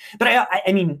 But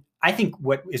I mean, I think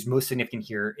what is most significant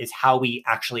here is how we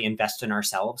actually invest in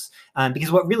ourselves.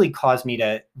 Because what really caused me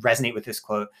to resonate with this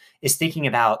quote is thinking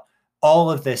about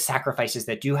all of the sacrifices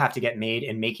that do have to get made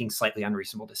in making slightly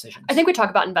unreasonable decisions. I think we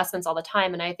talk about investments all the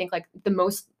time. And I think like the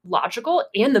most logical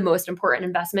and the most important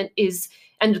investment is,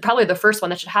 and probably the first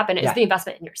one that should happen, is the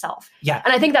investment in yourself. Yeah.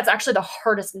 And I think that's actually the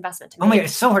hardest investment to make. Oh my God,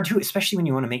 it's so hard too, especially when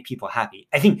you want to make people happy.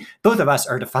 I think both of us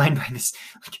are defined by this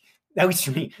like at least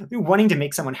for me, wanting to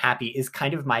make someone happy is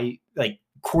kind of my like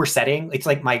core setting. It's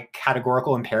like my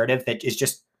categorical imperative that is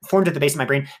just formed at the base of my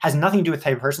brain, has nothing to do with the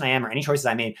type of person I am or any choices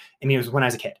I made. I mean, it was when I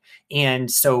was a kid.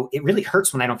 And so it really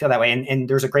hurts when I don't feel that way. And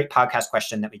there's a great podcast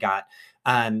question that we got.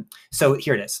 So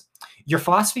here it is. Your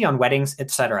philosophy on weddings,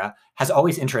 etc., has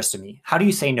always interested me. How do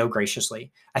you say no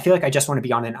graciously? I feel like I just want to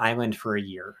be on an island for a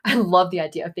year. I love the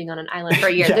idea of being on an island for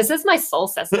a year. Yeah. This is my soul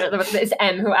sister, this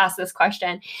M, who asked this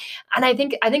question. And I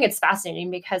think it's fascinating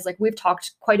because like we've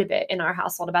talked quite a bit in our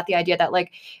household about the idea that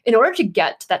like in order to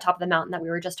get to that top of the mountain that we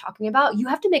were just talking about, you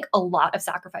have to make a lot of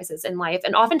sacrifices in life.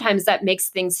 And oftentimes that makes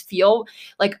things feel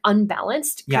like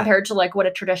unbalanced compared to like what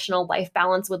a traditional life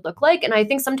balance would look like. And I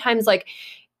think sometimes like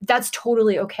that's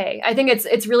totally okay. I think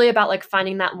it's really about like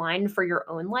finding that line for your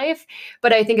own life.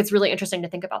 But I think it's really interesting to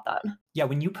think about that. Yeah.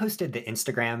 When you posted the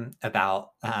Instagram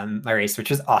about my race, which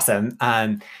was awesome,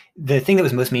 the thing that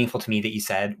was most meaningful to me that you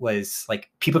said was like,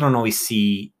 people don't always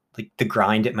see like the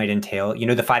grind it might entail, you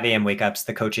know, the 5 a.m. wake ups,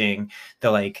 the coaching,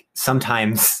 the like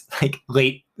sometimes like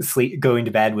late sleep, going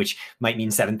to bed, which might mean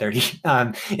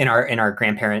 7:30 in our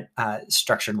grandparent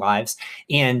structured lives.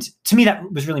 And to me,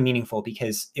 that was really meaningful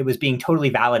because it was being totally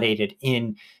validated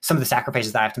in some of the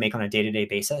sacrifices that I have to make on a day-to-day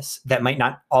basis that might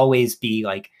not always be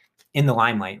like in the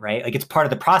limelight, right? Like it's part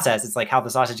of the process. It's like how the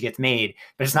sausage gets made,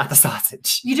 but it's not the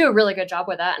sausage. You do a really good job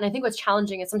with that. And I think what's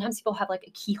challenging is sometimes people have like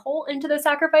a keyhole into the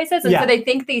sacrifices. And so they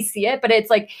think they see it, but it's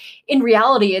like, in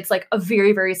reality, it's like a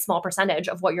very, very small percentage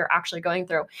of what you're actually going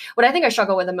through. What I think I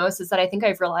struggle with the most is that I think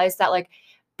I've realized that like,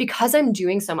 because I'm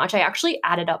doing so much, I actually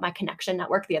added up my connection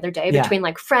network the other day between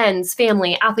like friends,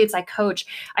 family, athletes I coach.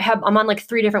 I'm on like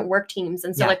 3 different work teams.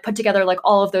 And so like put together like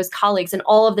all of those colleagues and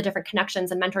all of the different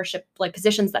connections and mentorship like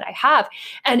positions that I have.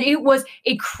 And it was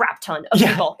a crap ton of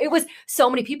people. It was so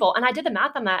many people. And I did the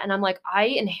math on that. And I'm like, I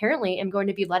inherently am going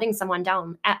to be letting someone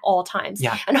down at all times.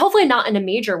 And hopefully not in a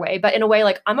major way, but in a way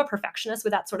like I'm a perfectionist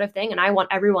with that sort of thing. And I want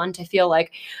everyone to feel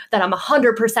like that I'm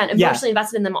 100% emotionally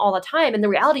invested in them all the time. And the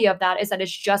reality of that is that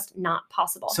it's just not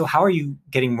possible. So how are you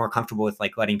getting more comfortable with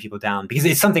like letting people down? Because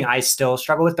it's something I still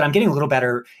struggle with, but I'm getting a little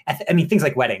better at, I mean, things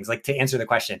like weddings, like to answer the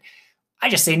question, I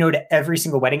just say no to every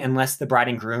single wedding unless the bride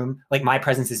and groom, like my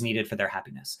presence is needed for their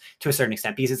happiness to a certain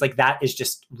extent, because it's like, that is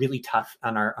just really tough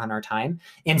on our time.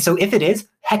 And so if it is,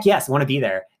 heck yes, I want to be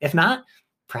there. If not,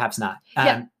 perhaps not.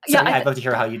 I'd love to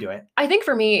hear how you do it. I think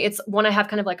for me, it's when I have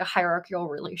kind of like a hierarchical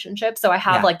relationship. So I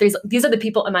have like, these are the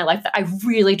people in my life that I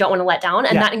really don't want to let down.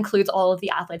 And that includes all of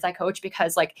the athletes I coach,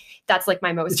 because like, that's like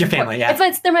my most, it's your family.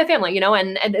 They're my family, you know,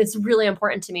 and it's really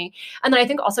important to me. And then I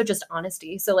think also just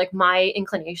honesty. So like my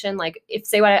inclination, like if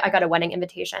say I got a wedding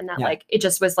invitation that like, it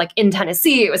just was like in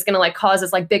Tennessee, it was going to like cause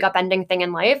this like big upending thing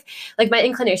in life. Like my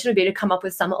inclination would be to come up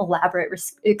with some elaborate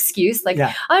excuse. Like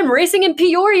I'm racing in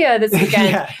Peoria this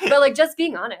weekend. But like just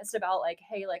being honest about like,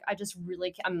 hey, like I just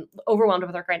really, I'm overwhelmed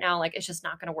with work right now. Like it's just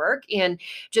not going to work, and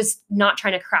just not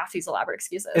trying to craft these elaborate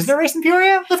excuses. Is there a race in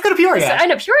Peoria? Let's go to Peoria. I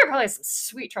know Peoria probably has some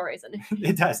sweet trail racing.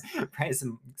 It does. Probably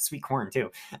some sweet corn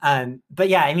too. But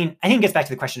yeah, I mean, I think it gets back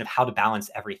to the question of how to balance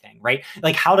everything, right?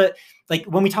 Like how to, like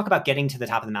when we talk about getting to the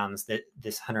top of the mountains, that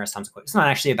this Hunter S. Thompson quote, it's not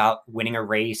actually about winning a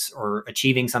race or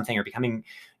achieving something or becoming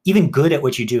even good at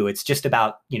what you do. It's just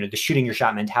about, you know, the shooting your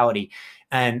shot mentality.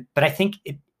 But I think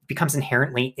it becomes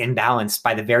inherently imbalanced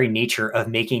by the very nature of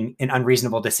making an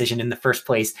unreasonable decision in the first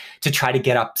place to try to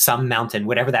get up some mountain,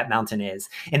 whatever that mountain is.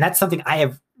 And that's something I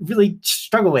have really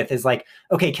struggled with, is like,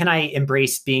 okay, can I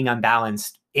embrace being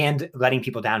unbalanced and letting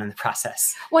people down in the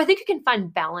process? Well, I think you can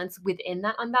find balance within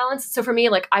that unbalance. So for me,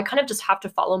 like I kind of just have to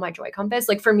follow my joy compass.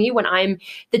 Like for me, when I'm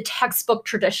the textbook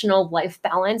traditional life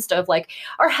balanced of like,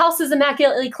 our house is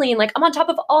immaculately clean, like I'm on top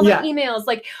of all my emails,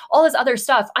 like all this other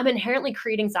stuff, I'm inherently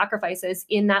creating sacrifices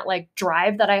in that like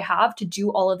drive that I have to do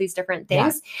all of these different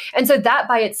things. And so that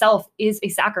by itself is a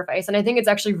sacrifice. And I think it's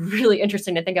actually really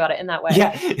interesting to think about it in that way. Yeah,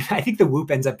 I think the Whoop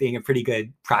ends up being a pretty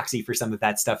good proxy for some of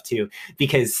that stuff too,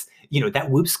 because you know, that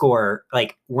Whoop score,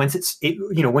 like once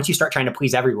once you start trying to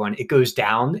please everyone, it goes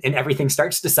down and everything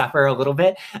starts to suffer a little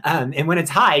bit. And when it's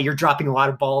high, you're dropping a lot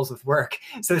of balls with work.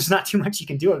 So there's not too much you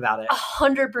can do about it.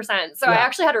 100%. So I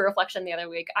actually had a reflection the other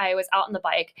week. I was out on the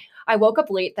bike. I woke up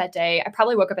late that day. I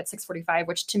probably woke up at 6:45,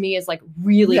 which to me is like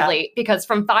really late, because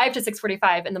from 5 to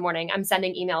 6:45 in the morning, I'm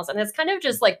sending emails, and it's kind of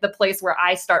just like the place where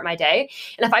I start my day.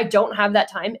 And if I don't have that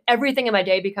time, everything in my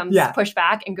day becomes pushed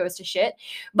back and goes to shit.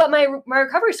 But my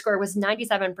recovery score was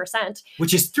 97%.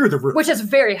 Which is through the roof. Which is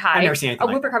very high. I've never seen anything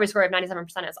A whoop recovery score of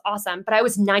 97% is awesome, but I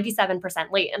was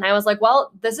 97% late. And I was like,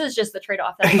 well, this is just the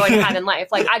trade-off that I'm going to have in life.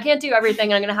 Like, I can't do everything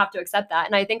and I'm going to have to accept that.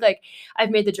 And I think like I've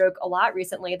made the joke a lot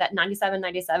recently that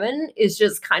 97 is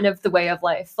just kind of the way of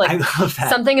life. Like, I love that.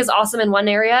 Something is awesome in one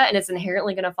area and it's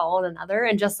inherently going to fall in another,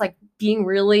 and just like being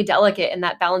really delicate in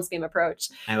that balance beam approach.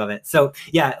 I love it. So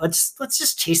yeah, let's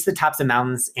just chase the tops of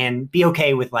mountains and be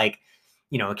okay with like,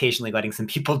 you know, occasionally letting some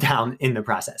people down in the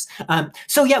process.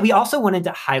 So yeah, we also wanted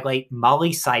to highlight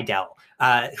Molly Seidel,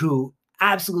 who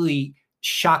absolutely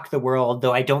shocked the world,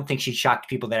 though I don't think she shocked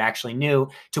people that actually knew,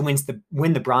 to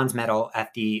win the bronze medal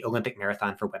at the Olympic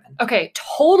marathon for women. Okay,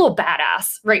 total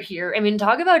badass right here. I mean,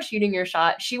 talk about shooting your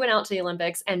shot. She went out to the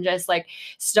Olympics and just like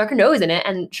stuck her nose in it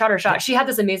and shot her shot. Yeah. She had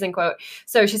this amazing quote.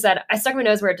 So she said, I stuck my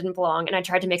nose where it didn't belong and I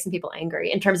tried to make some people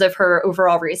angry, in terms of her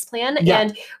overall race plan. Yeah.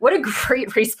 And what a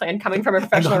great race plan coming from a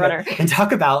professional runner. And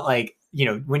talk about like, you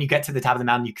know, when you get to the top of the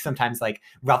mountain, you sometimes like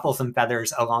ruffle some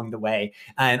feathers along the way.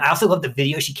 And I also love the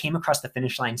video. She came across the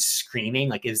finish line screaming,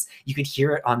 like you could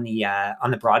hear it on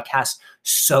the broadcast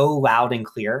so loud and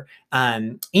clear.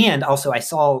 And also I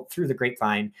saw through the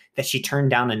grapevine that she turned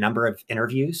down a number of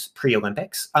interviews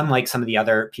pre-Olympics, unlike some of the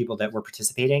other people that were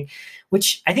participating,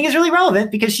 which I think is really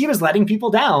relevant because she was letting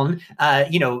people down,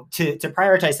 you know, to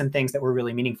prioritize some things that were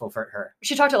really meaningful for her.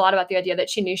 She talked a lot about the idea that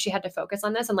she knew she had to focus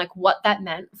on this and like what that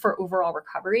meant for overall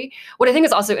recovery. What I think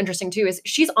is also interesting too is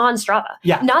she's on Strava.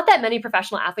 Yeah. Not that many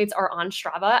professional athletes are on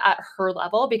Strava at her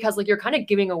level, because like you're kind of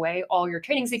giving away all your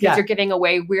training secrets. Yeah. You're giving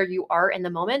away where you are in the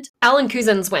moment. Alan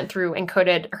Couzens went through and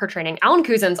coded her training. Alan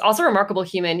Couzens, also a remarkable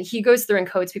human. He goes through and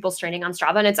codes people's training on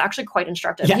Strava, and it's actually quite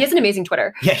instructive. Yeah. He has an amazing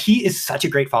Twitter. Yeah, he is such a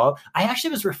great follow. I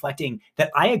actually was reflecting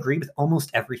that I agree with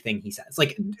almost everything he says.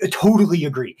 Like, totally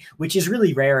agree, which is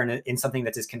really rare in something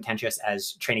that's as contentious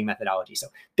as training methodology. So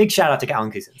big shout out to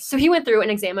Alan Couzens. So he went through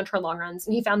and examined her long runs,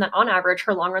 and he found that on average,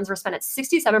 her long runs were spent at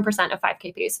 67% of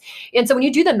 5K pace. And so when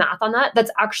you do the math on that,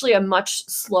 that's actually a much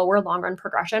slower long run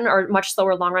progression, or much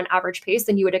slower long run average pace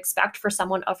than you would expect for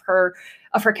someone of her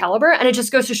caliber. And it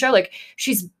just goes to show, like,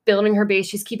 she's building her base,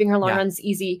 she's keeping her long runs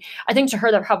easy. I think to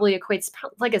her that probably equates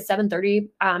like a 7:30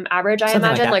 average, I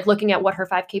imagine, like looking at what her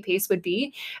 5K pace would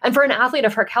be. And for an athlete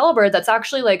of her caliber, that's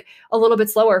actually like a little bit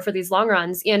slower for these long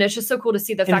runs. And it's just so cool to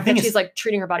see the fact that she's like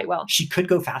treating her body well. She could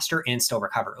go faster and still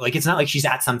recover. Like, it's not like she's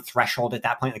at some threshold at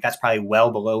that point. Like, that's probably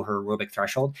well below her aerobic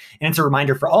threshold. And it's a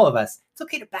reminder for all of us, it's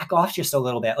okay to back off just a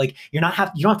little bit. Like, you don't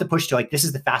have to push to like, this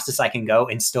is the fastest I can go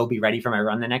and still be ready for my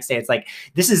run the next day. It's like,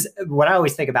 this is what I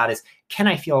always think about is, can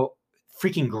I feel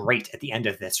freaking great at the end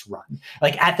of this run?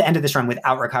 Like, at the end of this run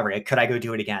without recovery, could I go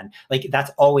do it again? Like,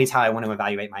 that's always how I want to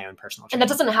evaluate my own personal training. And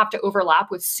that doesn't have to overlap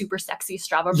with super sexy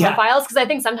Strava profiles. Cause I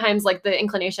think sometimes like the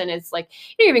inclination is like,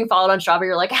 you know, you're being followed on Strava.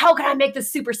 You're like, how can I make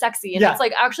this super sexy? And it's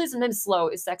like, actually sometimes slow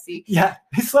is sexy. Yeah.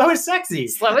 Slow is sexy.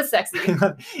 Slow is sexy.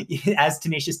 As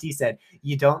Tenacious D said,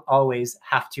 you don't always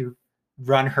have to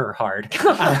run her hard.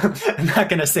 I'm not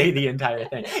going to say the entire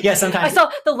thing. Yeah, sometimes. I saw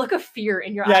the look of fear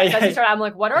in your eyes as you started. I'm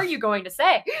like, what are you going to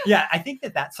say? Yeah, I think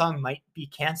that song might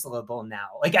be cancelable now.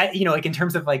 Like, like in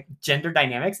terms of like gender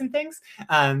dynamics and things.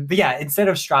 But yeah, instead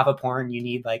of Strava porn, you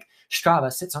need like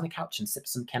Strava sits on the couch and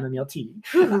sips some chamomile tea.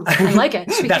 Ooh, I like it.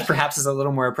 That perhaps is a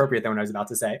little more appropriate than what I was about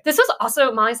to say. This was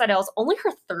also Molly Seidel's only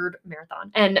her third marathon.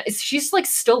 And she's like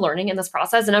still learning in this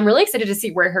process. And I'm really excited to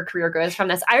see where her career goes from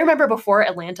this. I remember before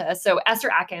Atlanta, so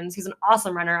Esther Atkins, who's an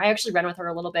awesome runner. I actually ran with her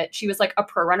a little bit. She was like a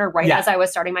pro runner as I was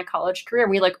starting my college career.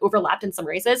 And we like overlapped in some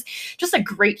races. Just a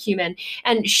great human.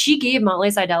 And she gave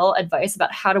Molly Seidel advice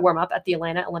about how to warm up at the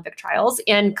Atlanta Olympic trials.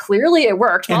 And clearly it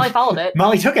worked. Molly followed it.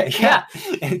 Molly took it. Yeah.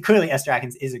 And clearly Esther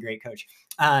Atkins is a great coach.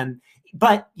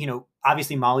 But, you know,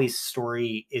 obviously Molly's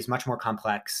story is much more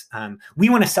complex. We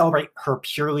want to celebrate her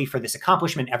purely for this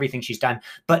accomplishment, everything she's done.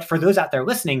 But for those out there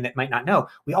listening that might not know,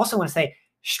 we also want to say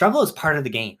struggle is part of the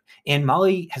game. And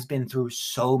Molly has been through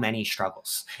so many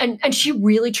struggles. And she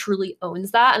really, truly owns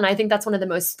that. And I think that's one of the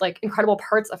most like incredible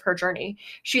parts of her journey.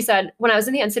 She said, when I was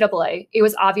in the NCAA, it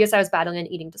was obvious I was battling an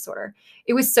eating disorder.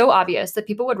 It was so obvious that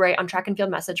people would write on track and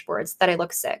field message boards that I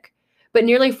look sick. But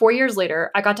nearly 4 years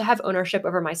later, I got to have ownership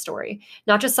over my story,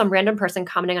 not just some random person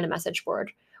commenting on a message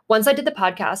board. Once I did the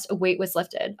podcast, a weight was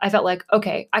lifted. I felt like,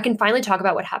 okay, I can finally talk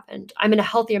about what happened. I'm in a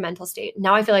healthier mental state.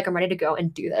 Now I feel like I'm ready to go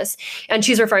and do this. And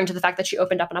she's referring to the fact that she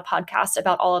opened up on a podcast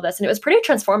about all of this. And it was pretty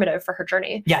transformative for her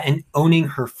journey. Yeah. And owning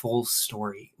her full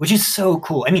story, which is so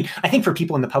cool. I mean, I think for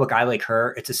people in the public eye like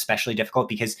her, it's especially difficult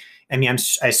because, I mean,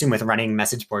 I assume with running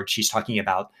message board, she's talking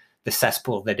about the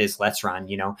cesspool that is Let's Run,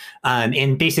 you know,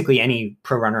 and basically any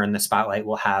pro runner in the spotlight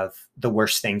will have the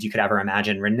worst things you could ever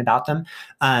imagine written about them.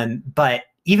 But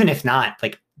even if not,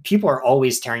 like, people are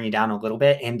always tearing you down a little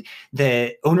bit. And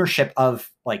the ownership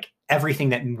of like everything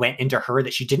that went into her,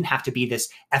 that she didn't have to be this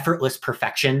effortless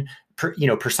perfection,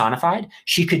 personified.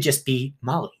 She could just be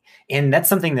Molly. And that's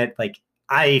something that like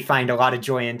I find a lot of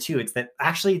joy in too. It's that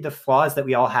actually the flaws that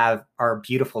we all have are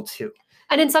beautiful too.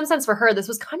 And in some sense for her, this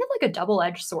was kind of like a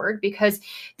double-edged sword, because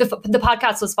the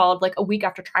podcast was followed like a week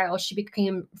after trial. She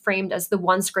became framed as the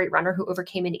once great runner who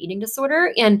overcame an eating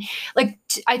disorder. And like,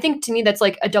 I think to me, that's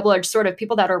like a double-edged sword of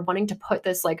people that are wanting to put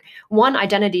this like one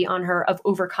identity on her of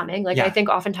overcoming. Like, I think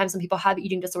oftentimes when people have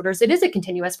eating disorders, it is a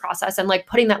continuous process, and like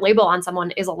putting that label on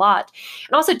someone is a lot.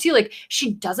 And also too, like,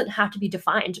 she doesn't have to be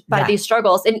defined by these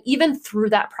struggles. And even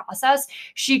through that process,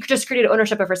 she just created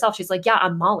ownership of herself. She's like, yeah,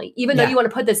 I'm Molly. Even though you want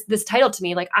to put this title to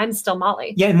me, like, I'm still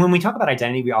Molly. Yeah. And when we talk about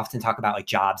identity, we often talk about like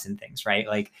jobs and things, right?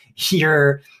 Like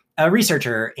you're a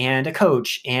researcher and a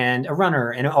coach and a runner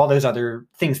and all those other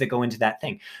things that go into that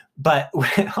thing. But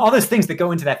all those things that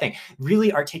go into that thing,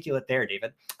 really articulate there,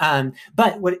 David.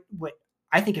 But what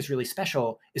I think is really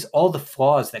special is all the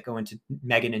flaws that go into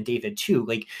Megan and David too.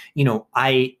 Like,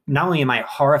 I not only am I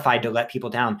horrified to let people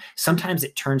down, sometimes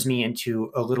it turns me into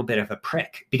a little bit of a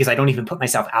prick because I don't even put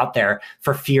myself out there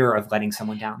for fear of letting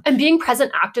someone down. And being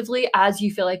present actively as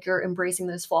you feel like you're embracing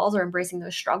those flaws or embracing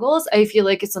those struggles, I feel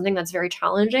like it's something that's very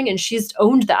challenging. And she's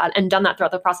owned that and done that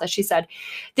throughout the process. She said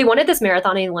they wanted this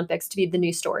marathon in the Olympics to be the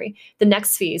new story, the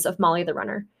next phase of Molly the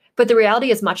runner. But the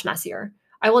reality is much messier.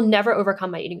 I will never overcome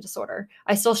my eating disorder.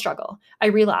 I still struggle. I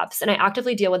relapse, and I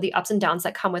actively deal with the ups and downs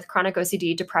that come with chronic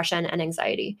OCD, depression, and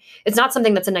anxiety. It's not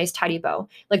something that's a nice, tidy bow,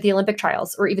 like the Olympic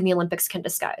trials or even the Olympics can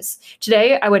disguise.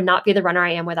 Today, I would not be the runner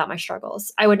I am without my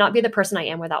struggles. I would not be the person I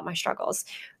am without my struggles.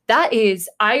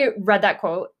 I read that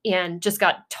quote and just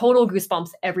got total goosebumps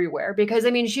everywhere, because I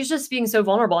mean, she's just being so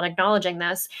vulnerable and acknowledging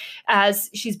this as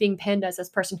she's being pinned as this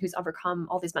person who's overcome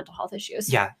all these mental health issues.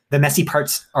 Yeah. The messy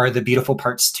parts are the beautiful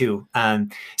parts too.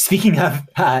 Speaking of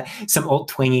some old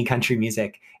twangy country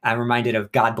music, I'm reminded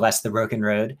of God Bless the Broken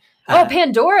Road.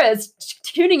 Pandora is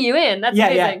tuning you in. That's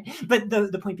amazing. Yeah. But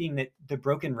the point being that the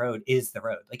broken road is the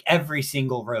road. Like every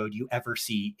single road you ever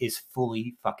see is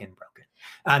fully fucking broken.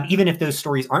 Even if those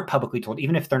stories aren't publicly told,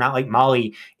 even if they're not like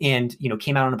Molly and,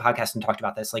 came out on a podcast and talked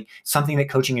about this, like something that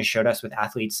coaching has showed us with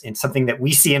athletes and something that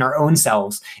we see in our own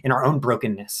selves, in our own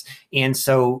brokenness. And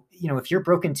so, if you're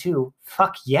broken too,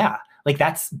 fuck yeah. Like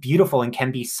that's beautiful and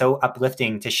can be so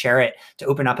uplifting to share it, to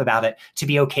open up about it, to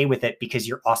be okay with it because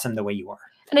you're awesome the way you are.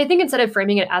 And I think instead of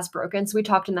framing it as broken, so we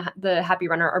talked in the Happy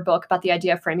Runner, our book, about the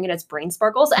idea of framing it as brain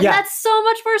sparkles. And that's so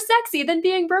much more sexy than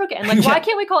being broken. Like, why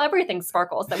can't we call everything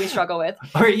sparkles that we struggle with?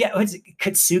 Or was it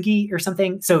Kintsugi or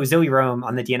something? So Zoe Rome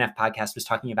on the DNF podcast was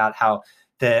talking about how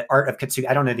the art of Kintsugi,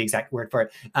 I don't know the exact word for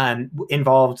it,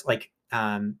 involved like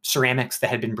ceramics that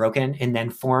had been broken and then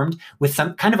formed with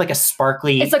some kind of like a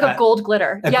sparkly. It's like a gold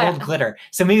glitter. Gold glitter.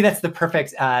 So maybe that's the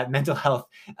perfect mental health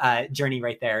journey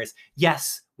right there is,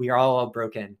 yes, we are all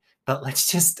broken, but let's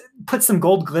just put some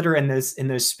gold glitter in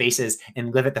those spaces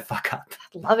and live it the fuck up.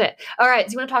 Love it. All right.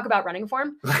 Do you want to talk about running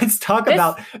form? Let's talk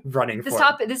about running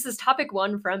form. This is topic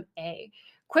 1 from A.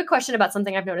 Quick question about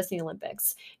something I've noticed in the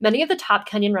Olympics. Many of the top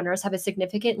Kenyan runners have a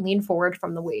significant lean forward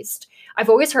from the waist. I've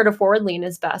always heard a forward lean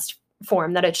is best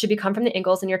form, that it should come from the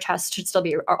ankles and your chest should still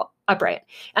be upright.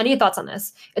 Any thoughts on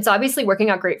this? It's obviously working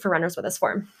out great for runners with this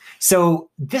form. So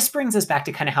this brings us back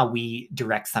to kind of how we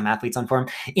direct some athletes on form.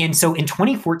 And so in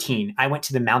 2014, I went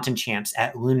to the mountain champs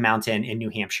at Loon Mountain in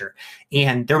New Hampshire.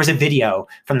 And there was a video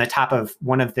from the top of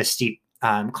one of the steep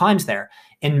climbs there.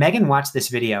 And Megan watched this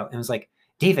video and was like,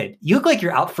 David, you look like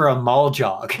you're out for a mall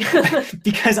jog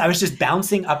because I was just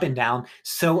bouncing up and down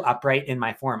so upright in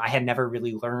my form. I had never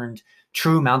really learned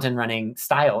true mountain running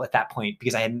style at that point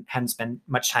because I hadn't spent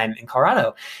much time in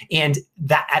Colorado. And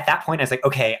that at that point, I was like,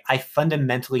 okay, I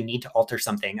fundamentally need to alter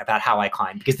something about how I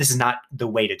climb because this is not the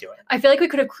way to do it. I feel like we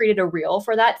could have created a reel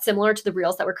for that, similar to the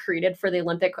reels that were created for the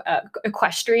Olympic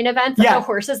equestrian events. The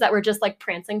horses that were just like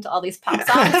prancing to all these pop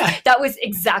songs. That was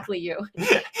exactly you.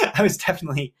 I was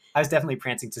definitely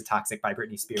prancing to Toxic by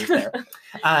Britney Spears there.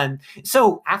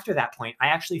 So after that point, I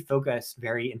actually focused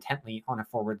very intently on a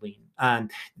forward lean,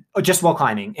 just while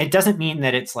climbing. It doesn't mean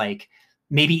that it's like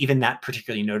maybe even that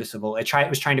particularly noticeable. It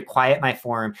was trying to quiet my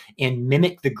form and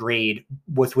mimic the grade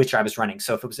with which I was running.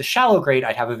 So if it was a shallow grade,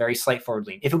 I'd have a very slight forward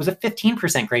lean. If it was a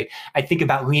 15% grade, I'd think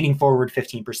about leaning forward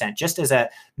 15%, just as a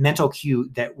mental cue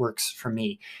that works for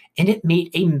me. And it made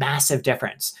a massive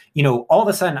difference. All of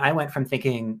a sudden I went from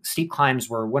thinking steep climbs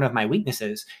were one of my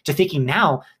weaknesses to thinking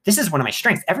now this is one of my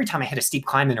strengths. Every time I hit a steep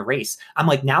climb in a race, I'm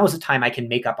like, now is the time I can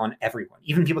make up on everyone,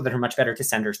 even people that are much better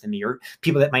descenders than me, or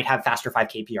people that might have faster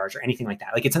 5K PRs or anything like that.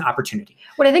 Like, it's an opportunity.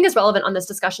 What I think is relevant on this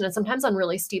discussion is sometimes on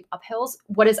really steep uphills,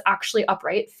 what is actually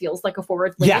upright feels like a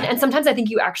forward lean. And sometimes I think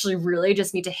you actually really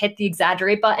just need to hit the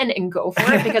exaggerate button and go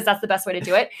for it because that's the best way to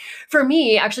do it. For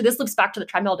me, actually, this loops back to the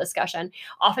treadmill discussion.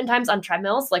 Oftentimes on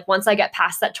treadmills, like once I get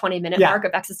past that 20-minute mark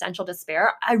of existential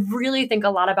despair, I really think a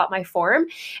lot about my form.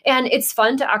 And it's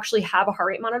fun to actually have a heart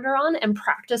rate monitor on and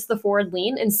practice the forward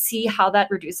lean and see how that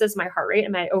reduces my heart rate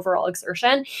and my overall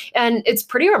exertion. And it's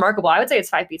pretty remarkable. I would say it's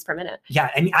 5 beats per minute. Yeah.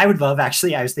 I mean, I would love,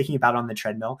 actually, I was thinking about on the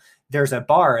treadmill, there's a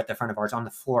bar at the front of ours on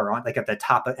the floor, like at the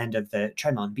top end of the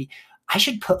treadmill. And I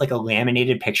should put like a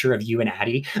laminated picture of you and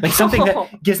Addie, like something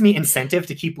that gives me incentive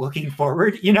to keep looking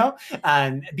forward,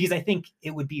 because I think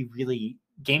it would be really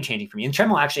game changing for me. And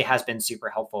treadmill actually has been super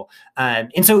helpful.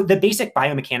 And so the basic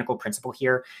biomechanical principle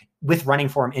here with running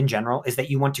form in general is that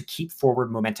you want to keep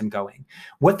forward momentum going.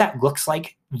 What that looks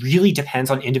like really depends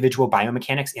on individual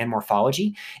biomechanics and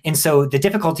morphology. And so the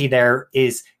difficulty there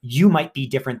is you might be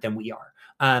different than we are.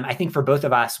 I think for both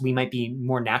of us, we might be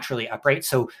more naturally upright.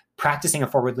 So practicing a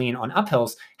forward lean on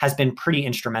uphills has been pretty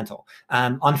instrumental.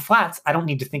 On flats, I don't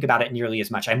need to think about it nearly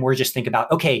as much. I more just think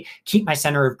about, okay, keep my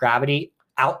center of gravity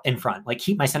out in front, like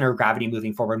keep my center of gravity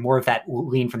moving forward, more of that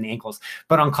lean from the ankles.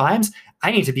 But on climbs, I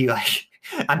need to be like,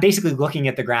 I'm basically looking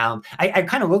at the ground. I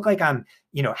kind of look like I'm,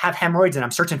 have hemorrhoids and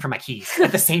I'm searching for my keys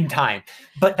at the same time.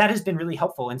 But that has been really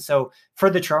helpful. And so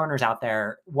for the trail runners out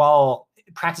there, while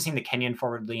practicing the Kenyan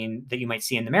forward lean that you might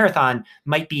see in the marathon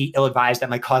might be ill-advised, that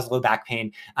might cause low back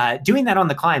pain, doing that on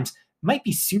the climbs might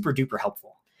be super duper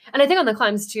helpful. And I think on the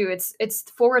climbs too, it's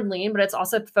forward lean, but it's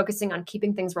also focusing on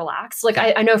keeping things relaxed. Like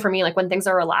I know for me, like when things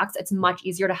are relaxed, it's much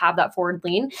easier to have that forward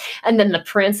lean. And then the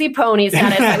Prancy Pony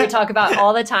status that we talk about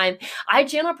all the time. I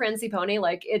channel Prancy Pony.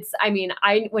 Like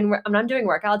when I'm doing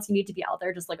workouts, you need to be out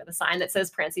there just like with a sign that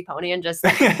says Prancy Pony and just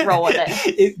roll with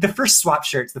it. The first swap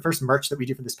shirts, the first merch that we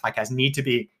do for this podcast need to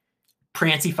be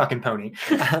Prancy fucking Pony.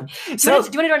 Do you want to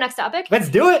do our next topic? Let's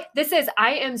do it.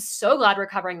 I am so glad we're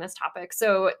covering this topic.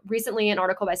 So recently an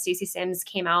article by Stacey Sims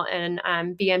came out in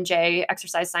BMJ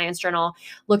Exercise Science Journal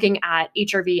looking at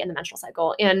HRV and the menstrual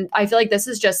cycle. And I feel like this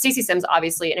is just, Stacey Sims,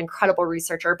 obviously an incredible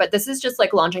researcher, but this is just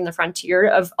like launching the frontier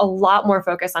of a lot more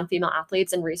focus on female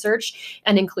athletes and research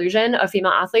and inclusion of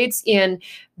female athletes, and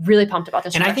really pumped about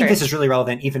this. And I think this is really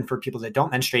relevant even for people that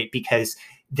don't menstruate, because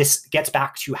this gets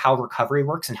back to how recovery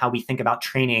works and how we think about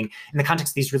training in the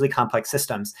context of these really complex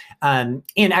systems. And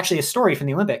actually a story from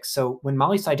the Olympics. So when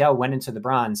Molly Seidel went into the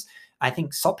bronze, I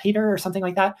think Saltpeter or something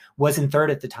like that was in third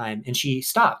at the time, and she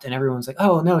stopped and everyone's like,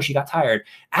 oh no, she got tired.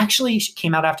 Actually, she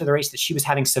came out after the race that she was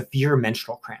having severe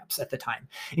menstrual cramps at the time.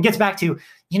 It gets back to,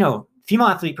 female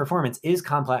athlete performance is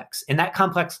complex, and that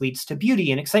complex leads to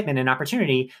beauty and excitement and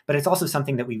opportunity, but it's also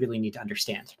something that we really need to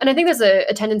understand. And I think there's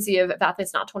a tendency of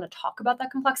athletes not to want to talk about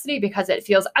that complexity because it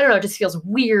feels, I don't know, it just feels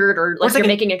weird or like you're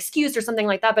making an excuse or something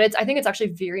like that. But I think it's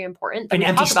actually very important. An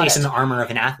empty space in the armor of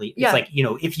an athlete. It's like,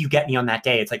 if you get me on that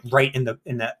day, it's like right in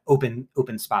the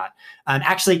open spot.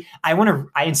 Actually,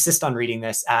 I insist on reading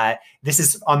this. This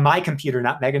is on my computer,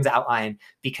 not Megan's outline,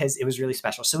 because it was really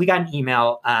special. So we got an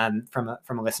email from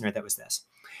a listener that was this.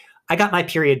 I got my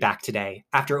period back today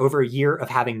after over a year of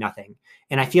having nothing,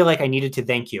 and I feel like I needed to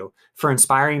thank you for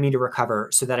inspiring me to recover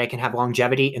so that I can have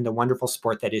longevity in the wonderful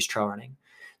sport that is trail running.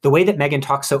 The way that Megan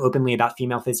talks so openly about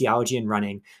female physiology and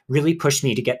running really pushed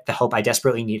me to get the help I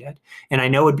desperately needed. And I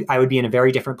know I would be in a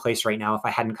very different place right now if I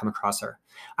hadn't come across her.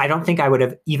 I don't think I would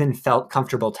have even felt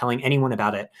comfortable telling anyone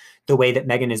about it. The way that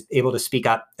Megan is able to speak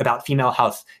up about female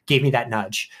health gave me that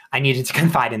nudge. I needed to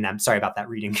confide in them. Sorry about that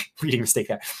reading mistake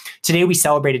there. Today we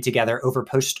celebrated together over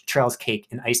post-trails cake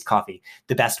and iced coffee.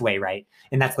 The best way, right?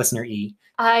 And that's listener E.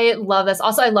 I love this.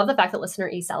 Also, I love the fact that listener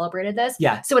E celebrated this.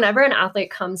 Yeah. So whenever an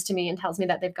athlete comes to me and tells me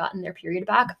that they've gotten their period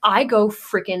back, I go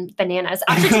freaking bananas.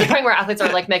 Actually, to the point where athletes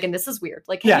are like, Megan, this is weird.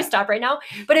 Like, can you stop right now?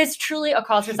 But it's truly a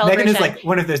cause for celebration. Megan is like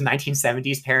one of those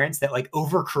 1970s parents that like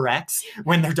overcorrects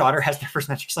when their daughter has their first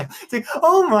menstrual cycle. It's like,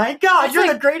 oh my God, it's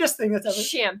you're the greatest thing that's ever.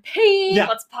 Champagne. Yeah.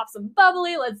 Let's pop some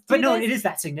bubbly. But no, it is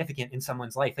that significant in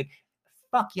someone's life. Like,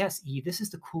 fuck yes, E, this is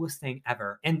the coolest thing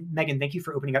ever. And Megan, thank you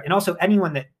for opening up. And also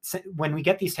anyone that, when we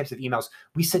get these types of emails,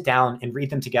 we sit down and read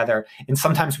them together. And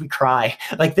sometimes we cry.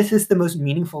 Like, this is the most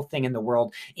meaningful thing in the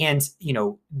world. And,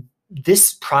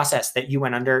 this process that you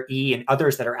went under, E, and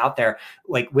others that are out there,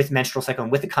 like with menstrual cycle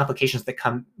and with the complications that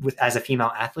come with as a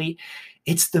female athlete,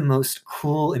 It's the most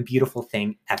cool and beautiful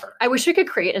thing ever. I wish we could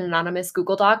create an anonymous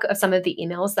Google Doc of some of the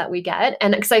emails that we get.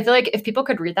 And because I feel like if people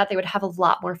could read that, they would have a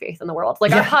lot more faith in the world.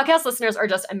 Like our podcast listeners are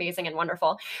just amazing and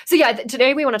wonderful. So yeah,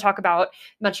 today we want to talk about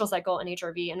menstrual cycle and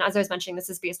HRV. And as I was mentioning, this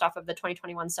is based off of the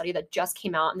 2021 study that just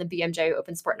came out in the BMJ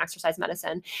Open Sport and Exercise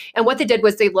Medicine. And what they did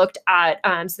was they looked at,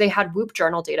 so they had Whoop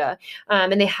journal data,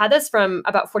 and they had this from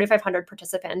about 4,500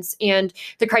 participants. And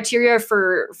the criteria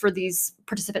for these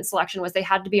participant selection was they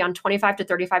had to be on 25 to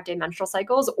 35 day menstrual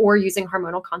cycles or using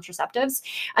hormonal contraceptives.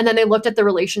 And then they looked at the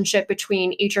relationship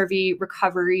between HRV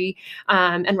recovery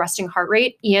and resting heart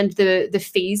rate and the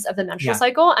phase of the menstrual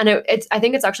cycle. And I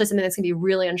think it's actually something that's going to be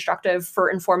really instructive for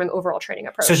informing overall training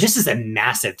approach. So this is a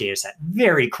massive data set.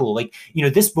 Very cool. Like,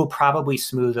 this will probably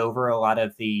smooth over a lot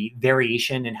of the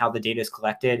variation in how the data is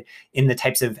collected in the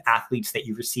types of athletes that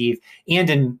you receive and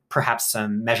in perhaps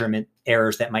some measurement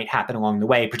errors that might happen along the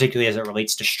way, particularly as it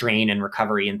relates to strain and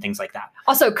recovery and things like that.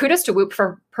 Also, kudos to Whoop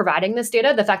for providing this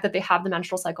data. The fact that they have the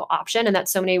menstrual cycle option and that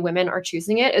so many women are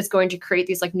choosing it is going to create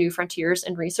these like new frontiers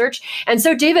in research. And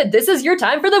so, David, this is your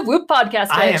time for the Whoop podcast.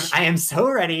 I am so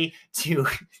ready to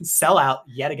sell out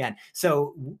yet again.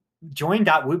 So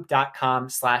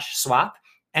join.whoop.com/swap.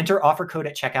 Enter offer code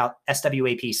at checkout,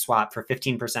 SWAP swap, for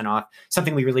 15% off,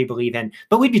 something we really believe in.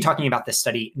 But we'd be talking about this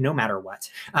study no matter what.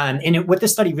 What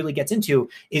this study really gets into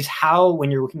is how, when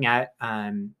you're looking at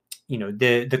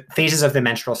the phases of the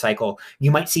menstrual cycle, you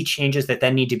might see changes that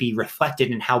then need to be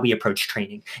reflected in how we approach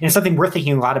training. And it's something we're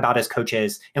thinking a lot about as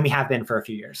coaches, and we have been for a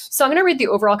few years. So I'm going to read the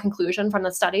overall conclusion from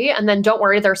the study, and then don't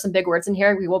worry, there are some big words in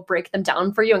here. We will break them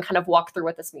down for you and kind of walk through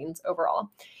what this means overall.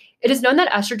 It is known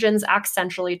that estrogens act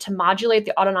centrally to modulate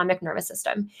the autonomic nervous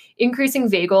system, increasing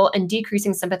vagal and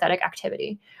decreasing sympathetic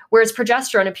activity, whereas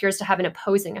progesterone appears to have an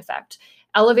opposing effect,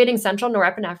 elevating central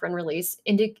norepinephrine release,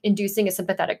 inducing a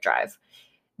sympathetic drive.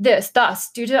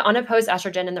 Thus, due to unopposed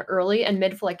estrogen in the early and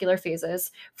mid-follicular phases,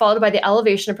 followed by the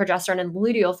elevation of progesterone in the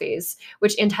luteal phase,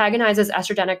 which antagonizes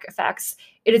estrogenic effects,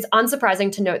 it is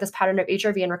unsurprising to note this pattern of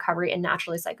HRV and recovery in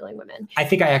naturally cycling women. I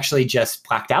think I actually just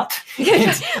blacked out.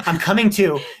 I'm coming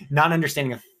to not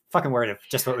understanding a fucking word of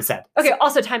just what was said. Okay,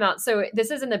 also time out. So this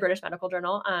is in the British Medical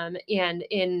Journal. And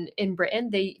in Britain,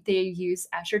 they use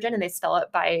estrogen and they spell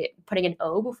it by putting an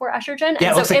O before estrogen. Yeah,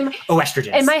 and it looks like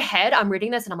estrogens. In my head, I'm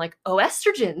reading this and I'm like,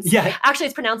 estrogens. Yeah. Actually,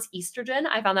 it's pronounced estrogen.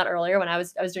 I found that earlier when I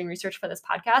was doing research for this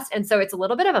podcast. And so it's a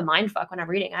little bit of a mind fuck when I'm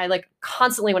reading. I like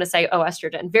constantly want to say,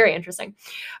 estrogen. Very interesting.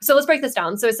 So let's break this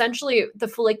down. So essentially, the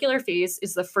follicular phase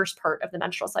is the first part of the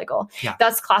menstrual cycle. Yeah.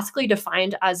 That's classically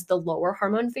defined as the lower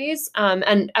hormone phase.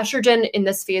 And estrogen in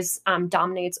this phase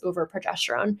dominates over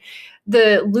progesterone.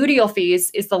 The luteal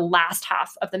phase is the last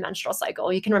half of the menstrual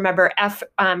cycle. You can remember F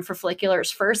for follicular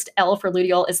is first, L for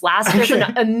luteal is last. There's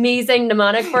an amazing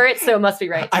mnemonic for it, so it must be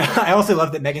right. I also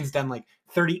love that Megan's done like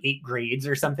 38 grades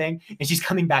or something, and she's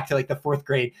coming back to like the 4th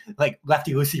grade, like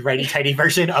lefty loosey righty tighty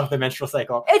version of the menstrual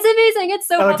cycle. It's amazing. It's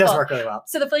so helpful. It does work really well.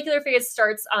 So the follicular phase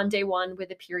starts on day 1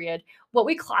 with a period. What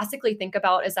we classically think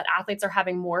about is that athletes are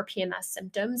having more PMS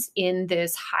symptoms in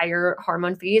this higher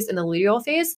hormone phase, in the luteal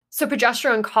phase. So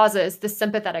progesterone causes the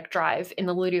sympathetic drive in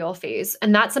the luteal phase,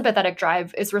 and that sympathetic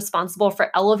drive is responsible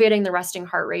for elevating the resting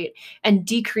heart rate and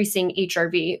decreasing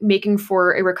HRV, making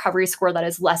for a recovery score that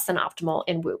is less than optimal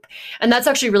in Whoop. And that's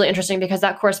actually really interesting because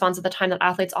that corresponds to the time that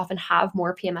athletes often have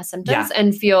more PMS symptoms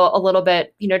and feel a little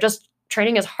bit, just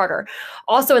training is harder.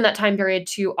 Also in that time period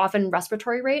too, often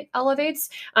respiratory rate elevates.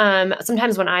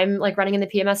 Sometimes when I'm like running in the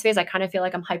PMS phase, I kind of feel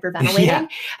like I'm hyperventilating. Yeah.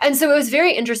 And so it was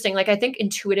very interesting. Like I think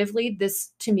intuitively,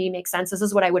 this to me makes sense. This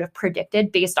is what I would have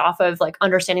predicted based off of like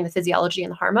understanding the physiology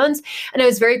and the hormones. And it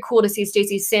was very cool to see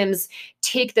Stacy Sims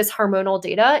take this hormonal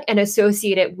data and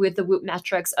associate it with the Whoop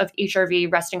metrics of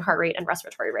HRV, resting heart rate, and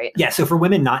respiratory rate. Yeah. So for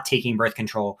women not taking birth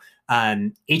control,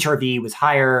 HRV was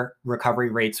higher, recovery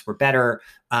rates were better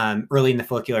early in the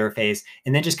follicular phase,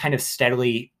 and then just kind of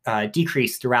steadily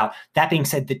decreased throughout. That being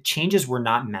said, the changes were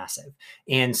not massive.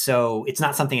 And so it's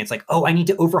not something it's like, I need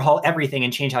to overhaul everything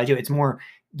and change how I do it. It's more,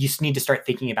 you just need to start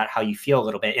thinking about how you feel a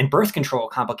little bit. And birth control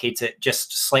complicates it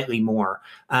just slightly more.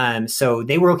 So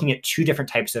they were looking at 2 different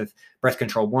types of birth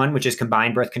control. One, which is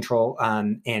combined birth control.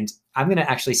 And I'm going to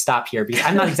actually stop here because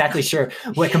I'm not exactly sure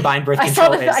what combined birth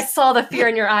control is. I saw the fear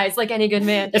in your eyes, like any good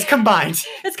man. It's combined.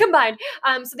 It's combined.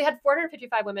 So they had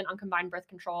 455 women on combined birth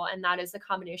control, and that is the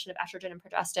combination of estrogen and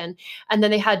progestin. And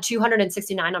then they had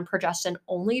 269 on progestin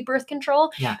only birth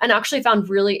control, and actually found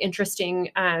really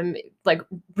interesting like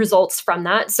results from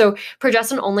that. So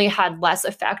progestin only had less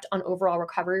effect on overall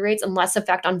recovery rates and less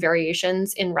effect on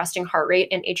variations in resting heart rate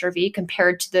and HRV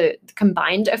compared to the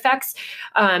combined effects,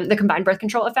 the combined birth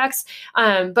control effects.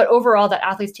 But overall, that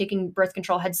athletes taking birth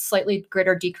control had slightly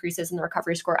greater decreases in the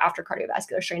recovery score after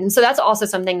cardiovascular strain. And so that's also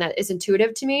something that is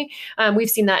intuitive to me. We've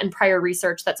seen that in prior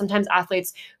research that sometimes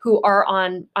athletes who are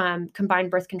on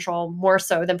combined birth control more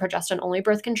so than progestin only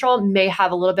birth control may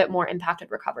have a little bit more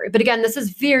impacted recovery. But again, this is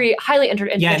very highly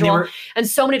individual and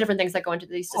so many different things that go into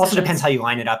these decisions. Also depends how you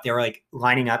line it up. They were like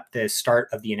lining up the start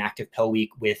of the inactive pill week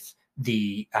with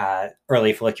the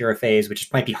early follicular phase,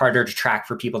 which might be harder to track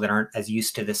for people that aren't as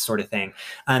used to this sort of thing.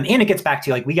 And it gets back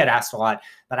to, like, we get asked a lot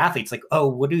about athletes, like, oh,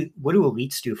 what do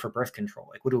elites do for birth control?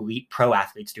 Like, what do elite pro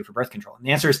athletes do for birth control? And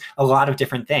the answer is a lot of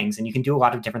different things, and you can do a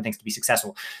lot of different things to be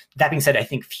successful. That being said, I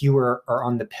think fewer are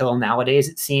on the pill nowadays,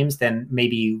 it seems, than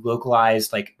maybe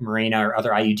localized like Mirena or other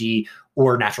IUD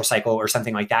or Natural Cycle or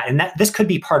something like that. And that this could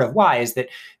be part of why is that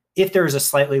if there's a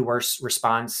slightly worse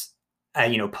response,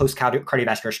 post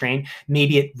cardiovascular strain,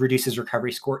 maybe it reduces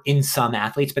recovery score in some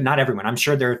athletes, but not everyone. I'm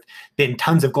sure there have been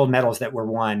tons of gold medals that were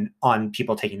won on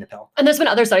people taking the pill. And there's been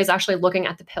other studies actually looking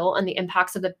at the pill and the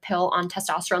impacts of the pill on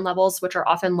testosterone levels, which are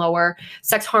often lower,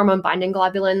 sex hormone binding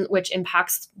globulin, which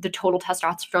impacts the total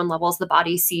testosterone levels the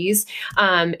body sees,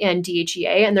 and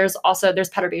DHEA. And there's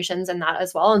perturbations in that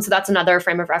as well. And so that's another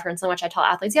frame of reference in which I tell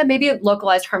athletes, yeah, maybe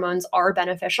localized hormones are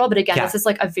beneficial, but again, this is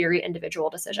like a very individual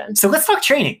decision. So let's talk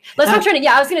training. Training.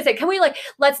 Yeah, I was going to say, can we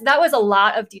that was a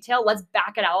lot of detail. Let's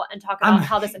back it out and talk about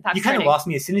how this impacts You kind of lost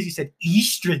me as soon as you said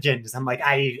estrogens. I'm like,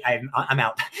 I'm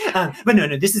out. But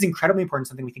no, this is incredibly important,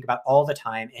 something we think about all the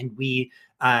time. And we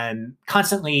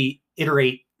constantly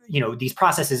iterate these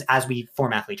processes as we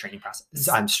form athlete training processes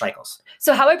on cycles.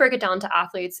 So how I break it down to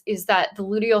athletes is that the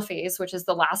luteal phase, which is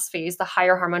the last phase, the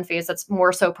higher hormone phase that's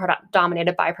more so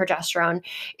dominated by progesterone,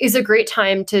 is a great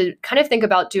time to kind of think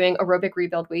about doing aerobic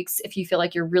rebuild weeks if you feel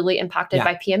like you're really impacted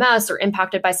by PMS or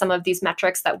impacted by some of these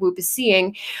metrics that Whoop is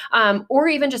seeing, or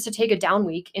even just to take a down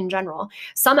week in general.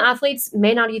 Some athletes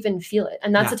may not even feel it.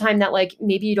 And that's a time that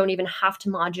maybe you don't even have to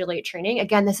modulate training.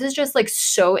 Again, this is just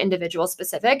so individual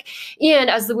specific. And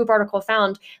as the Whoop article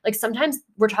found, sometimes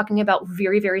we're talking about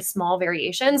very, very small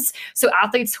variations. So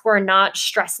athletes who are not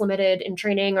stress limited in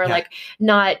training or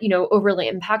not, overly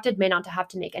impacted may not have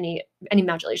to make any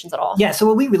modulations at all. Yeah. So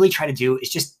what we really try to do is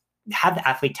just have the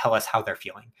athlete tell us how they're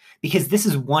feeling, because this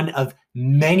is one of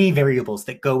many variables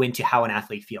that go into how an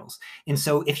athlete feels. And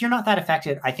so if you're not that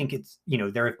affected, I think it's,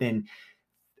 there have been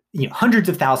hundreds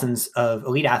of thousands of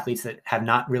elite athletes that have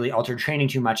not really altered training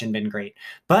too much and been great.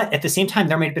 But at the same time,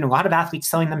 there may have been a lot of athletes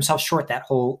selling themselves short that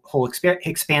whole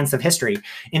expanse of history.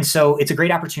 And so it's a great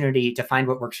opportunity to find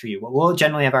what works for you. What we'll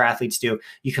generally have our athletes do,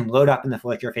 you can load up in the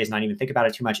follicular phase, not even think about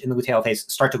it too much. In the luteal phase,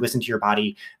 start to listen to your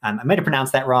body. I might have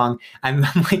pronounced that wrong. I'm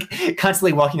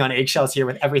constantly walking on eggshells here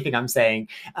with everything I'm saying.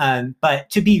 But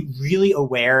to be really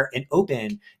aware and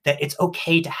open that it's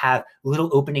okay to have little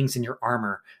openings in your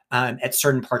armor at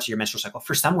certain parts of your menstrual cycle.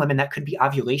 For some women, that could be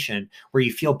ovulation, where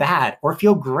you feel bad or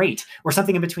feel great or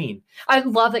something in between. I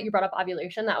love that you brought up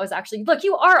ovulation. That was actually, look,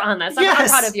 you are on this. I'm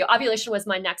proud of you. Ovulation was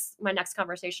my next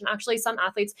conversation. Actually, some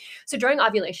athletes, so during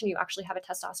ovulation, you actually have a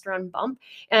testosterone bump.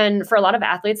 And for a lot of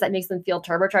athletes, that makes them feel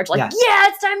turbocharged, yeah,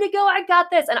 it's time to go. I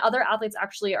got this. And other athletes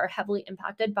actually are heavily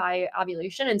impacted by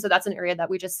ovulation. And so that's an area that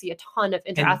we just see a ton of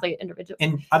inter-athlete individual.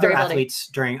 And other athletes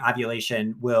during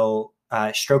ovulation will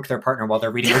stroke their partner while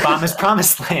they're reading Obama's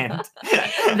Promised Land.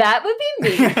 That would be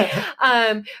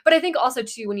me. But I think also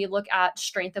too, when you look at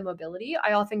strength and mobility,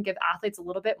 I often give athletes a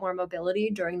little bit more mobility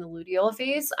during the luteal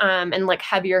phase, and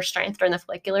heavier strength during the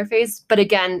follicular phase. But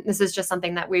again, this is just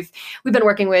something that we've been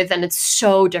working with, and it's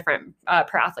so different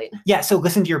per athlete. Yeah. So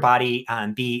listen to your body,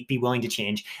 be willing to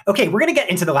change. Okay. We're going to get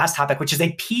into the last topic, which is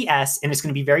a PS, and it's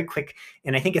going to be very quick.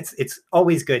 And I think it's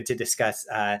always good to discuss,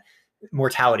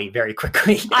 mortality very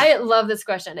quickly. I love this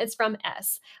question. It's from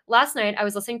S. Last night, I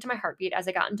was listening to my heartbeat as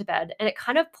I got into bed, and it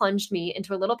kind of plunged me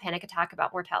into a little panic attack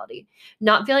about mortality,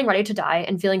 not feeling ready to die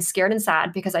and feeling scared and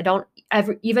sad because I don't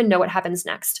ever even know what happens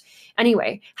next.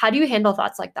 Anyway, how do you handle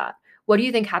thoughts like that? What do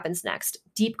you think happens next?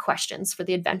 Deep questions for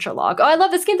the adventure log. Oh, I love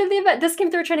this. Came through the event. This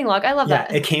came through a training log. I love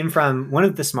that. It came from one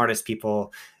of the smartest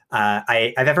people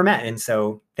I've ever met. And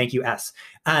so thank you, S.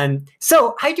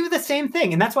 So I do the same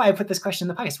thing. And that's why I put this question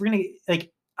in the podcast. We're going to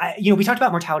we talked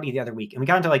about mortality the other week, and we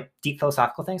got into deep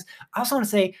philosophical things. I also want to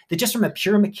say that just from a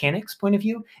pure mechanics point of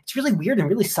view, it's really weird and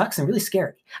really sucks and really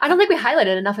scary. I don't think we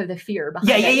highlighted enough of the fear behind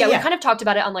it. Yeah. We kind of talked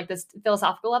about it on this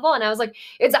philosophical level. And I was like,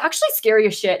 it's actually scary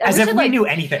as shit. And as if we knew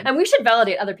anything. And we should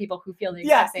validate other people who feel the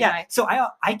exact same way. So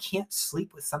I can't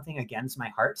sleep with something against my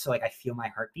heart. So I feel my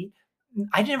heartbeat.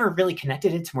 I never really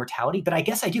connected it to mortality, but I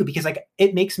guess I do, because like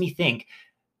it makes me think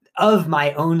of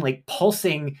my own like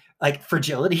pulsing like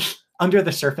fragility under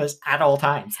the surface at all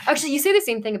times. Actually, you say the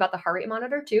same thing about the heart rate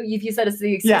monitor too. You said it's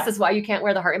the excuse is why you can't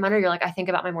wear the heart rate monitor. You're like, I think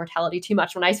about my mortality too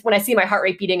much when I see my heart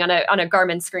rate beating on a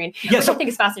Garmin screen. Yeah, which I think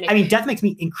is fascinating. I mean, death makes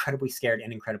me incredibly scared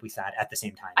and incredibly sad at the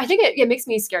same time. I think it makes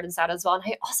me scared and sad as well. And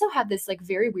I also have this like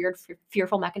very weird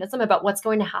fearful mechanism about what's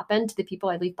going to happen to the people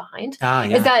I leave behind.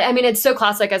 Is that, I mean, it's so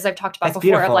classic, as I've talked about before,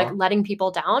 beautiful. Of like letting people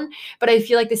down. But I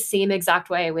feel like the same exact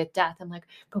way with death. I'm like,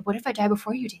 but what if I die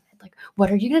before you, David? Like, what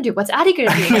are you going to do? What's Addie going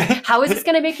to do? Like, how is this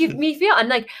going to make me feel? And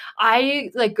like, I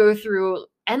like go through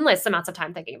endless amounts of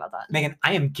time thinking about that. Megan,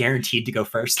 I am guaranteed to go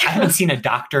first. I haven't seen a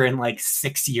doctor in like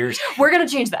 6 years. We're going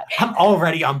to change that. I'm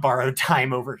already on borrowed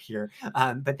time over here.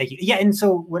 But thank you. Yeah. And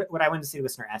so what I wanted to say to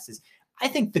listener S is, I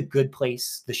think The Good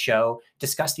Place, the show,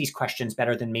 discussed these questions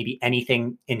better than maybe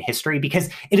anything in history,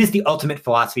 because it is the ultimate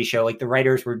philosophy show. Like the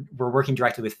writers were working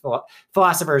directly with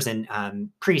philosophers and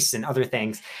priests and other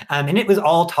things. And it was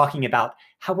all talking about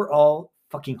how we're all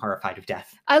fucking horrified of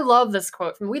death. I love this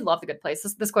quote we love The Good Place.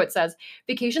 This quote says,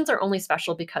 vacations are only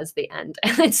special because they end.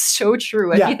 And it's so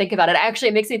true if you think about it. Actually,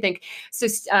 it makes me think, so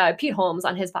Pete Holmes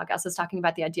on his podcast was talking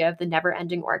about the idea of the never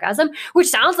ending orgasm, which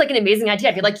sounds like an amazing idea.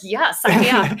 I'd be like, yes, I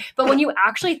am. But when you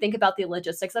actually think about the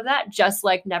logistics of that, just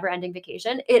like never ending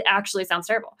vacation, it actually sounds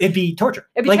terrible. It'd be torture.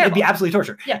 It'd be absolutely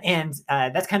torture. Yeah. And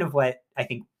that's kind of what I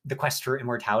think the quest for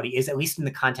immortality is, at least in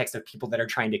the context of people that are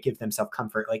trying to give themselves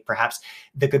comfort, like perhaps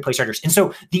The Good Place writers. And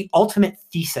so the ultimate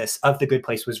thesis of The Good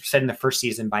Place was said in the first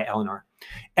season by Eleanor.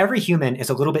 Every human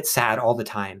is a little bit sad all the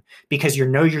time because you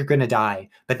know you're going to die,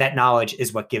 but that knowledge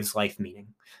is what gives life meaning.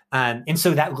 And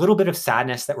so that little bit of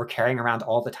sadness that we're carrying around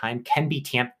all the time can be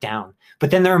tamped down.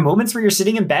 But then there are moments where you're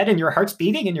sitting in bed and your heart's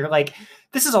beating and you're like,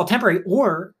 this is all temporary,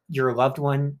 or your loved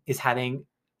one is having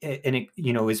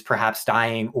is perhaps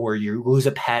dying, or you lose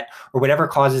a pet, or whatever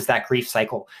causes that grief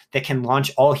cycle that can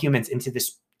launch all humans into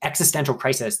this existential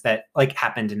crisis that like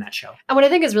happened in that show. And what I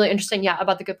think is really interesting,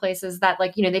 about The Good Place is that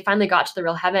like, they finally got to the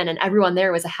real heaven and everyone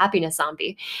there was a happiness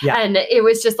zombie. Yeah. And it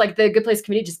was just like the Good Place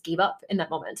community just gave up in that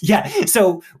moment. Yeah.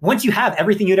 So once you have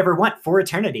everything you'd ever want for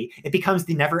eternity, it becomes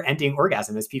the never ending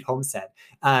orgasm, as Pete Holmes said.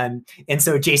 And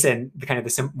so Jason, the kind of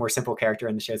the more simple character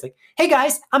in the show, is like, hey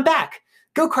guys, I'm back.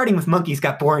 Go-karting with monkeys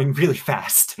got boring really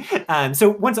fast.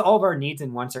 So once all of our needs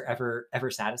and wants are ever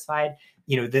satisfied,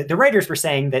 the writers were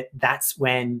saying that that's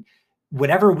when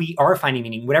whatever we are finding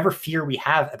meaning, whatever fear we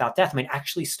have about death might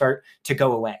actually start to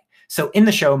go away. So in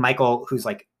the show, Michael, who's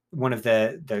like one of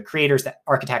the creators, the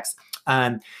architects,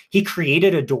 he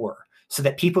created a door so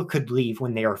that people could leave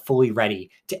when they are fully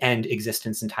ready to end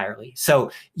existence entirely.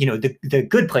 So, the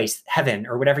good place, heaven,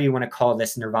 or whatever you want to call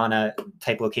this nirvana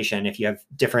type location, if you have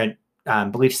different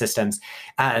belief systems,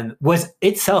 was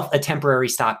itself a temporary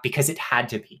stop because it had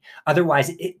to be. Otherwise,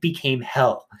 it became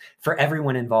hell for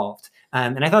everyone involved.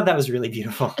 And I thought that was really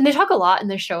beautiful. And they talk a lot in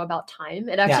this show about time.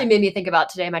 It actually made me think about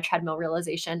today my treadmill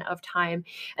realization of time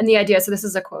and the idea. So this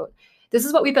is a quote. This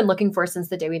is what we've been looking for since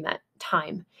the day we met.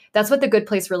 Time. That's what The Good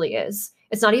Place really is.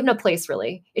 It's not even a place,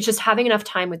 really. It's just having enough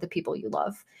time with the people you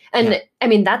love. And I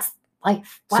mean, that's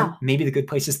life. Wow. So maybe the good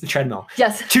place is the treadmill.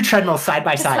 Yes. 2 treadmills side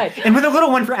by side. And with a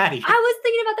little one for Addie. I was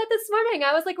thinking about that this morning.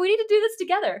 I was like, we need to do this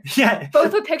together. Yeah.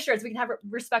 Both with pictures. We can have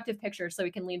respective pictures so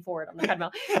we can lean forward on the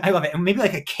treadmill. I love it. And maybe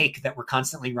like a cake that we're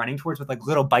constantly running towards with like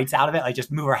little bites out of it. Like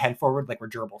just move our head forward like we're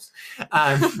gerbils.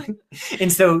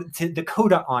 And so the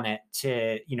coda on it,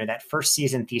 to, that first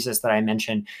season thesis that I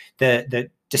mentioned, the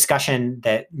discussion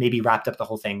that maybe wrapped up the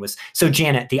whole thing was, so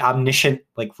Janet, the omniscient,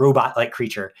 like robot-like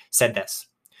creature, said this: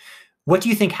 what do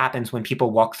you think happens when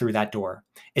people walk through that door?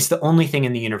 It's the only thing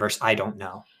in the universe I don't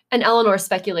know. And Eleanor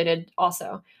speculated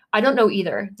also, I don't know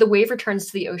either. The wave returns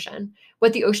to the ocean.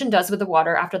 What the ocean does with the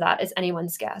water after that is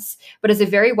anyone's guess. But as a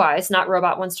very wise, not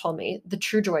robot once told me, the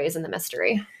true joy is in the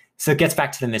mystery. So it gets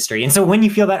back to the mystery. And so when you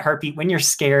feel that heartbeat, when you're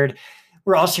scared,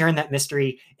 we're all sharing that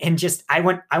mystery. And just, I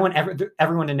want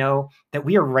everyone to know that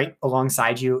we are right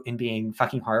alongside you in being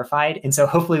fucking horrified. And so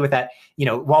hopefully with that,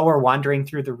 while we're wandering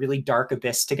through the really dark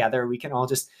abyss together, we can all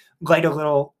just light a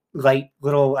little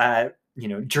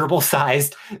gerbil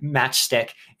sized matchstick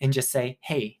and just say,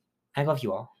 hey, I love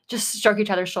you all. Just stroke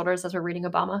each other's shoulders as we're reading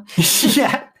Obama.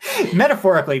 Yeah,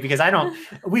 metaphorically, because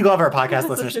we love our podcast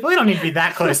listeners, but we don't need to be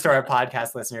that close to our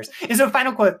podcast listeners. And so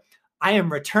final quote, I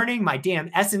am returning my damn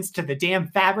essence to the damn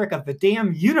fabric of the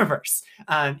damn universe.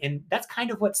 And that's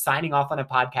kind of what signing off on a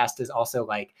podcast is also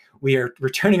like. We are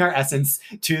returning our essence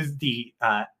to the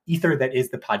ether that is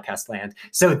the podcast land.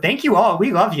 So thank you all.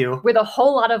 We love you. With a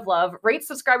whole lot of love. Rate,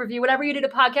 subscribe, review, whatever you do to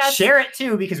podcast. Share it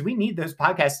too, because we need those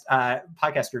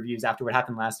podcast reviews after what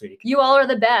happened last week. You all are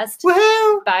the best.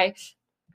 Woohoo! Bye.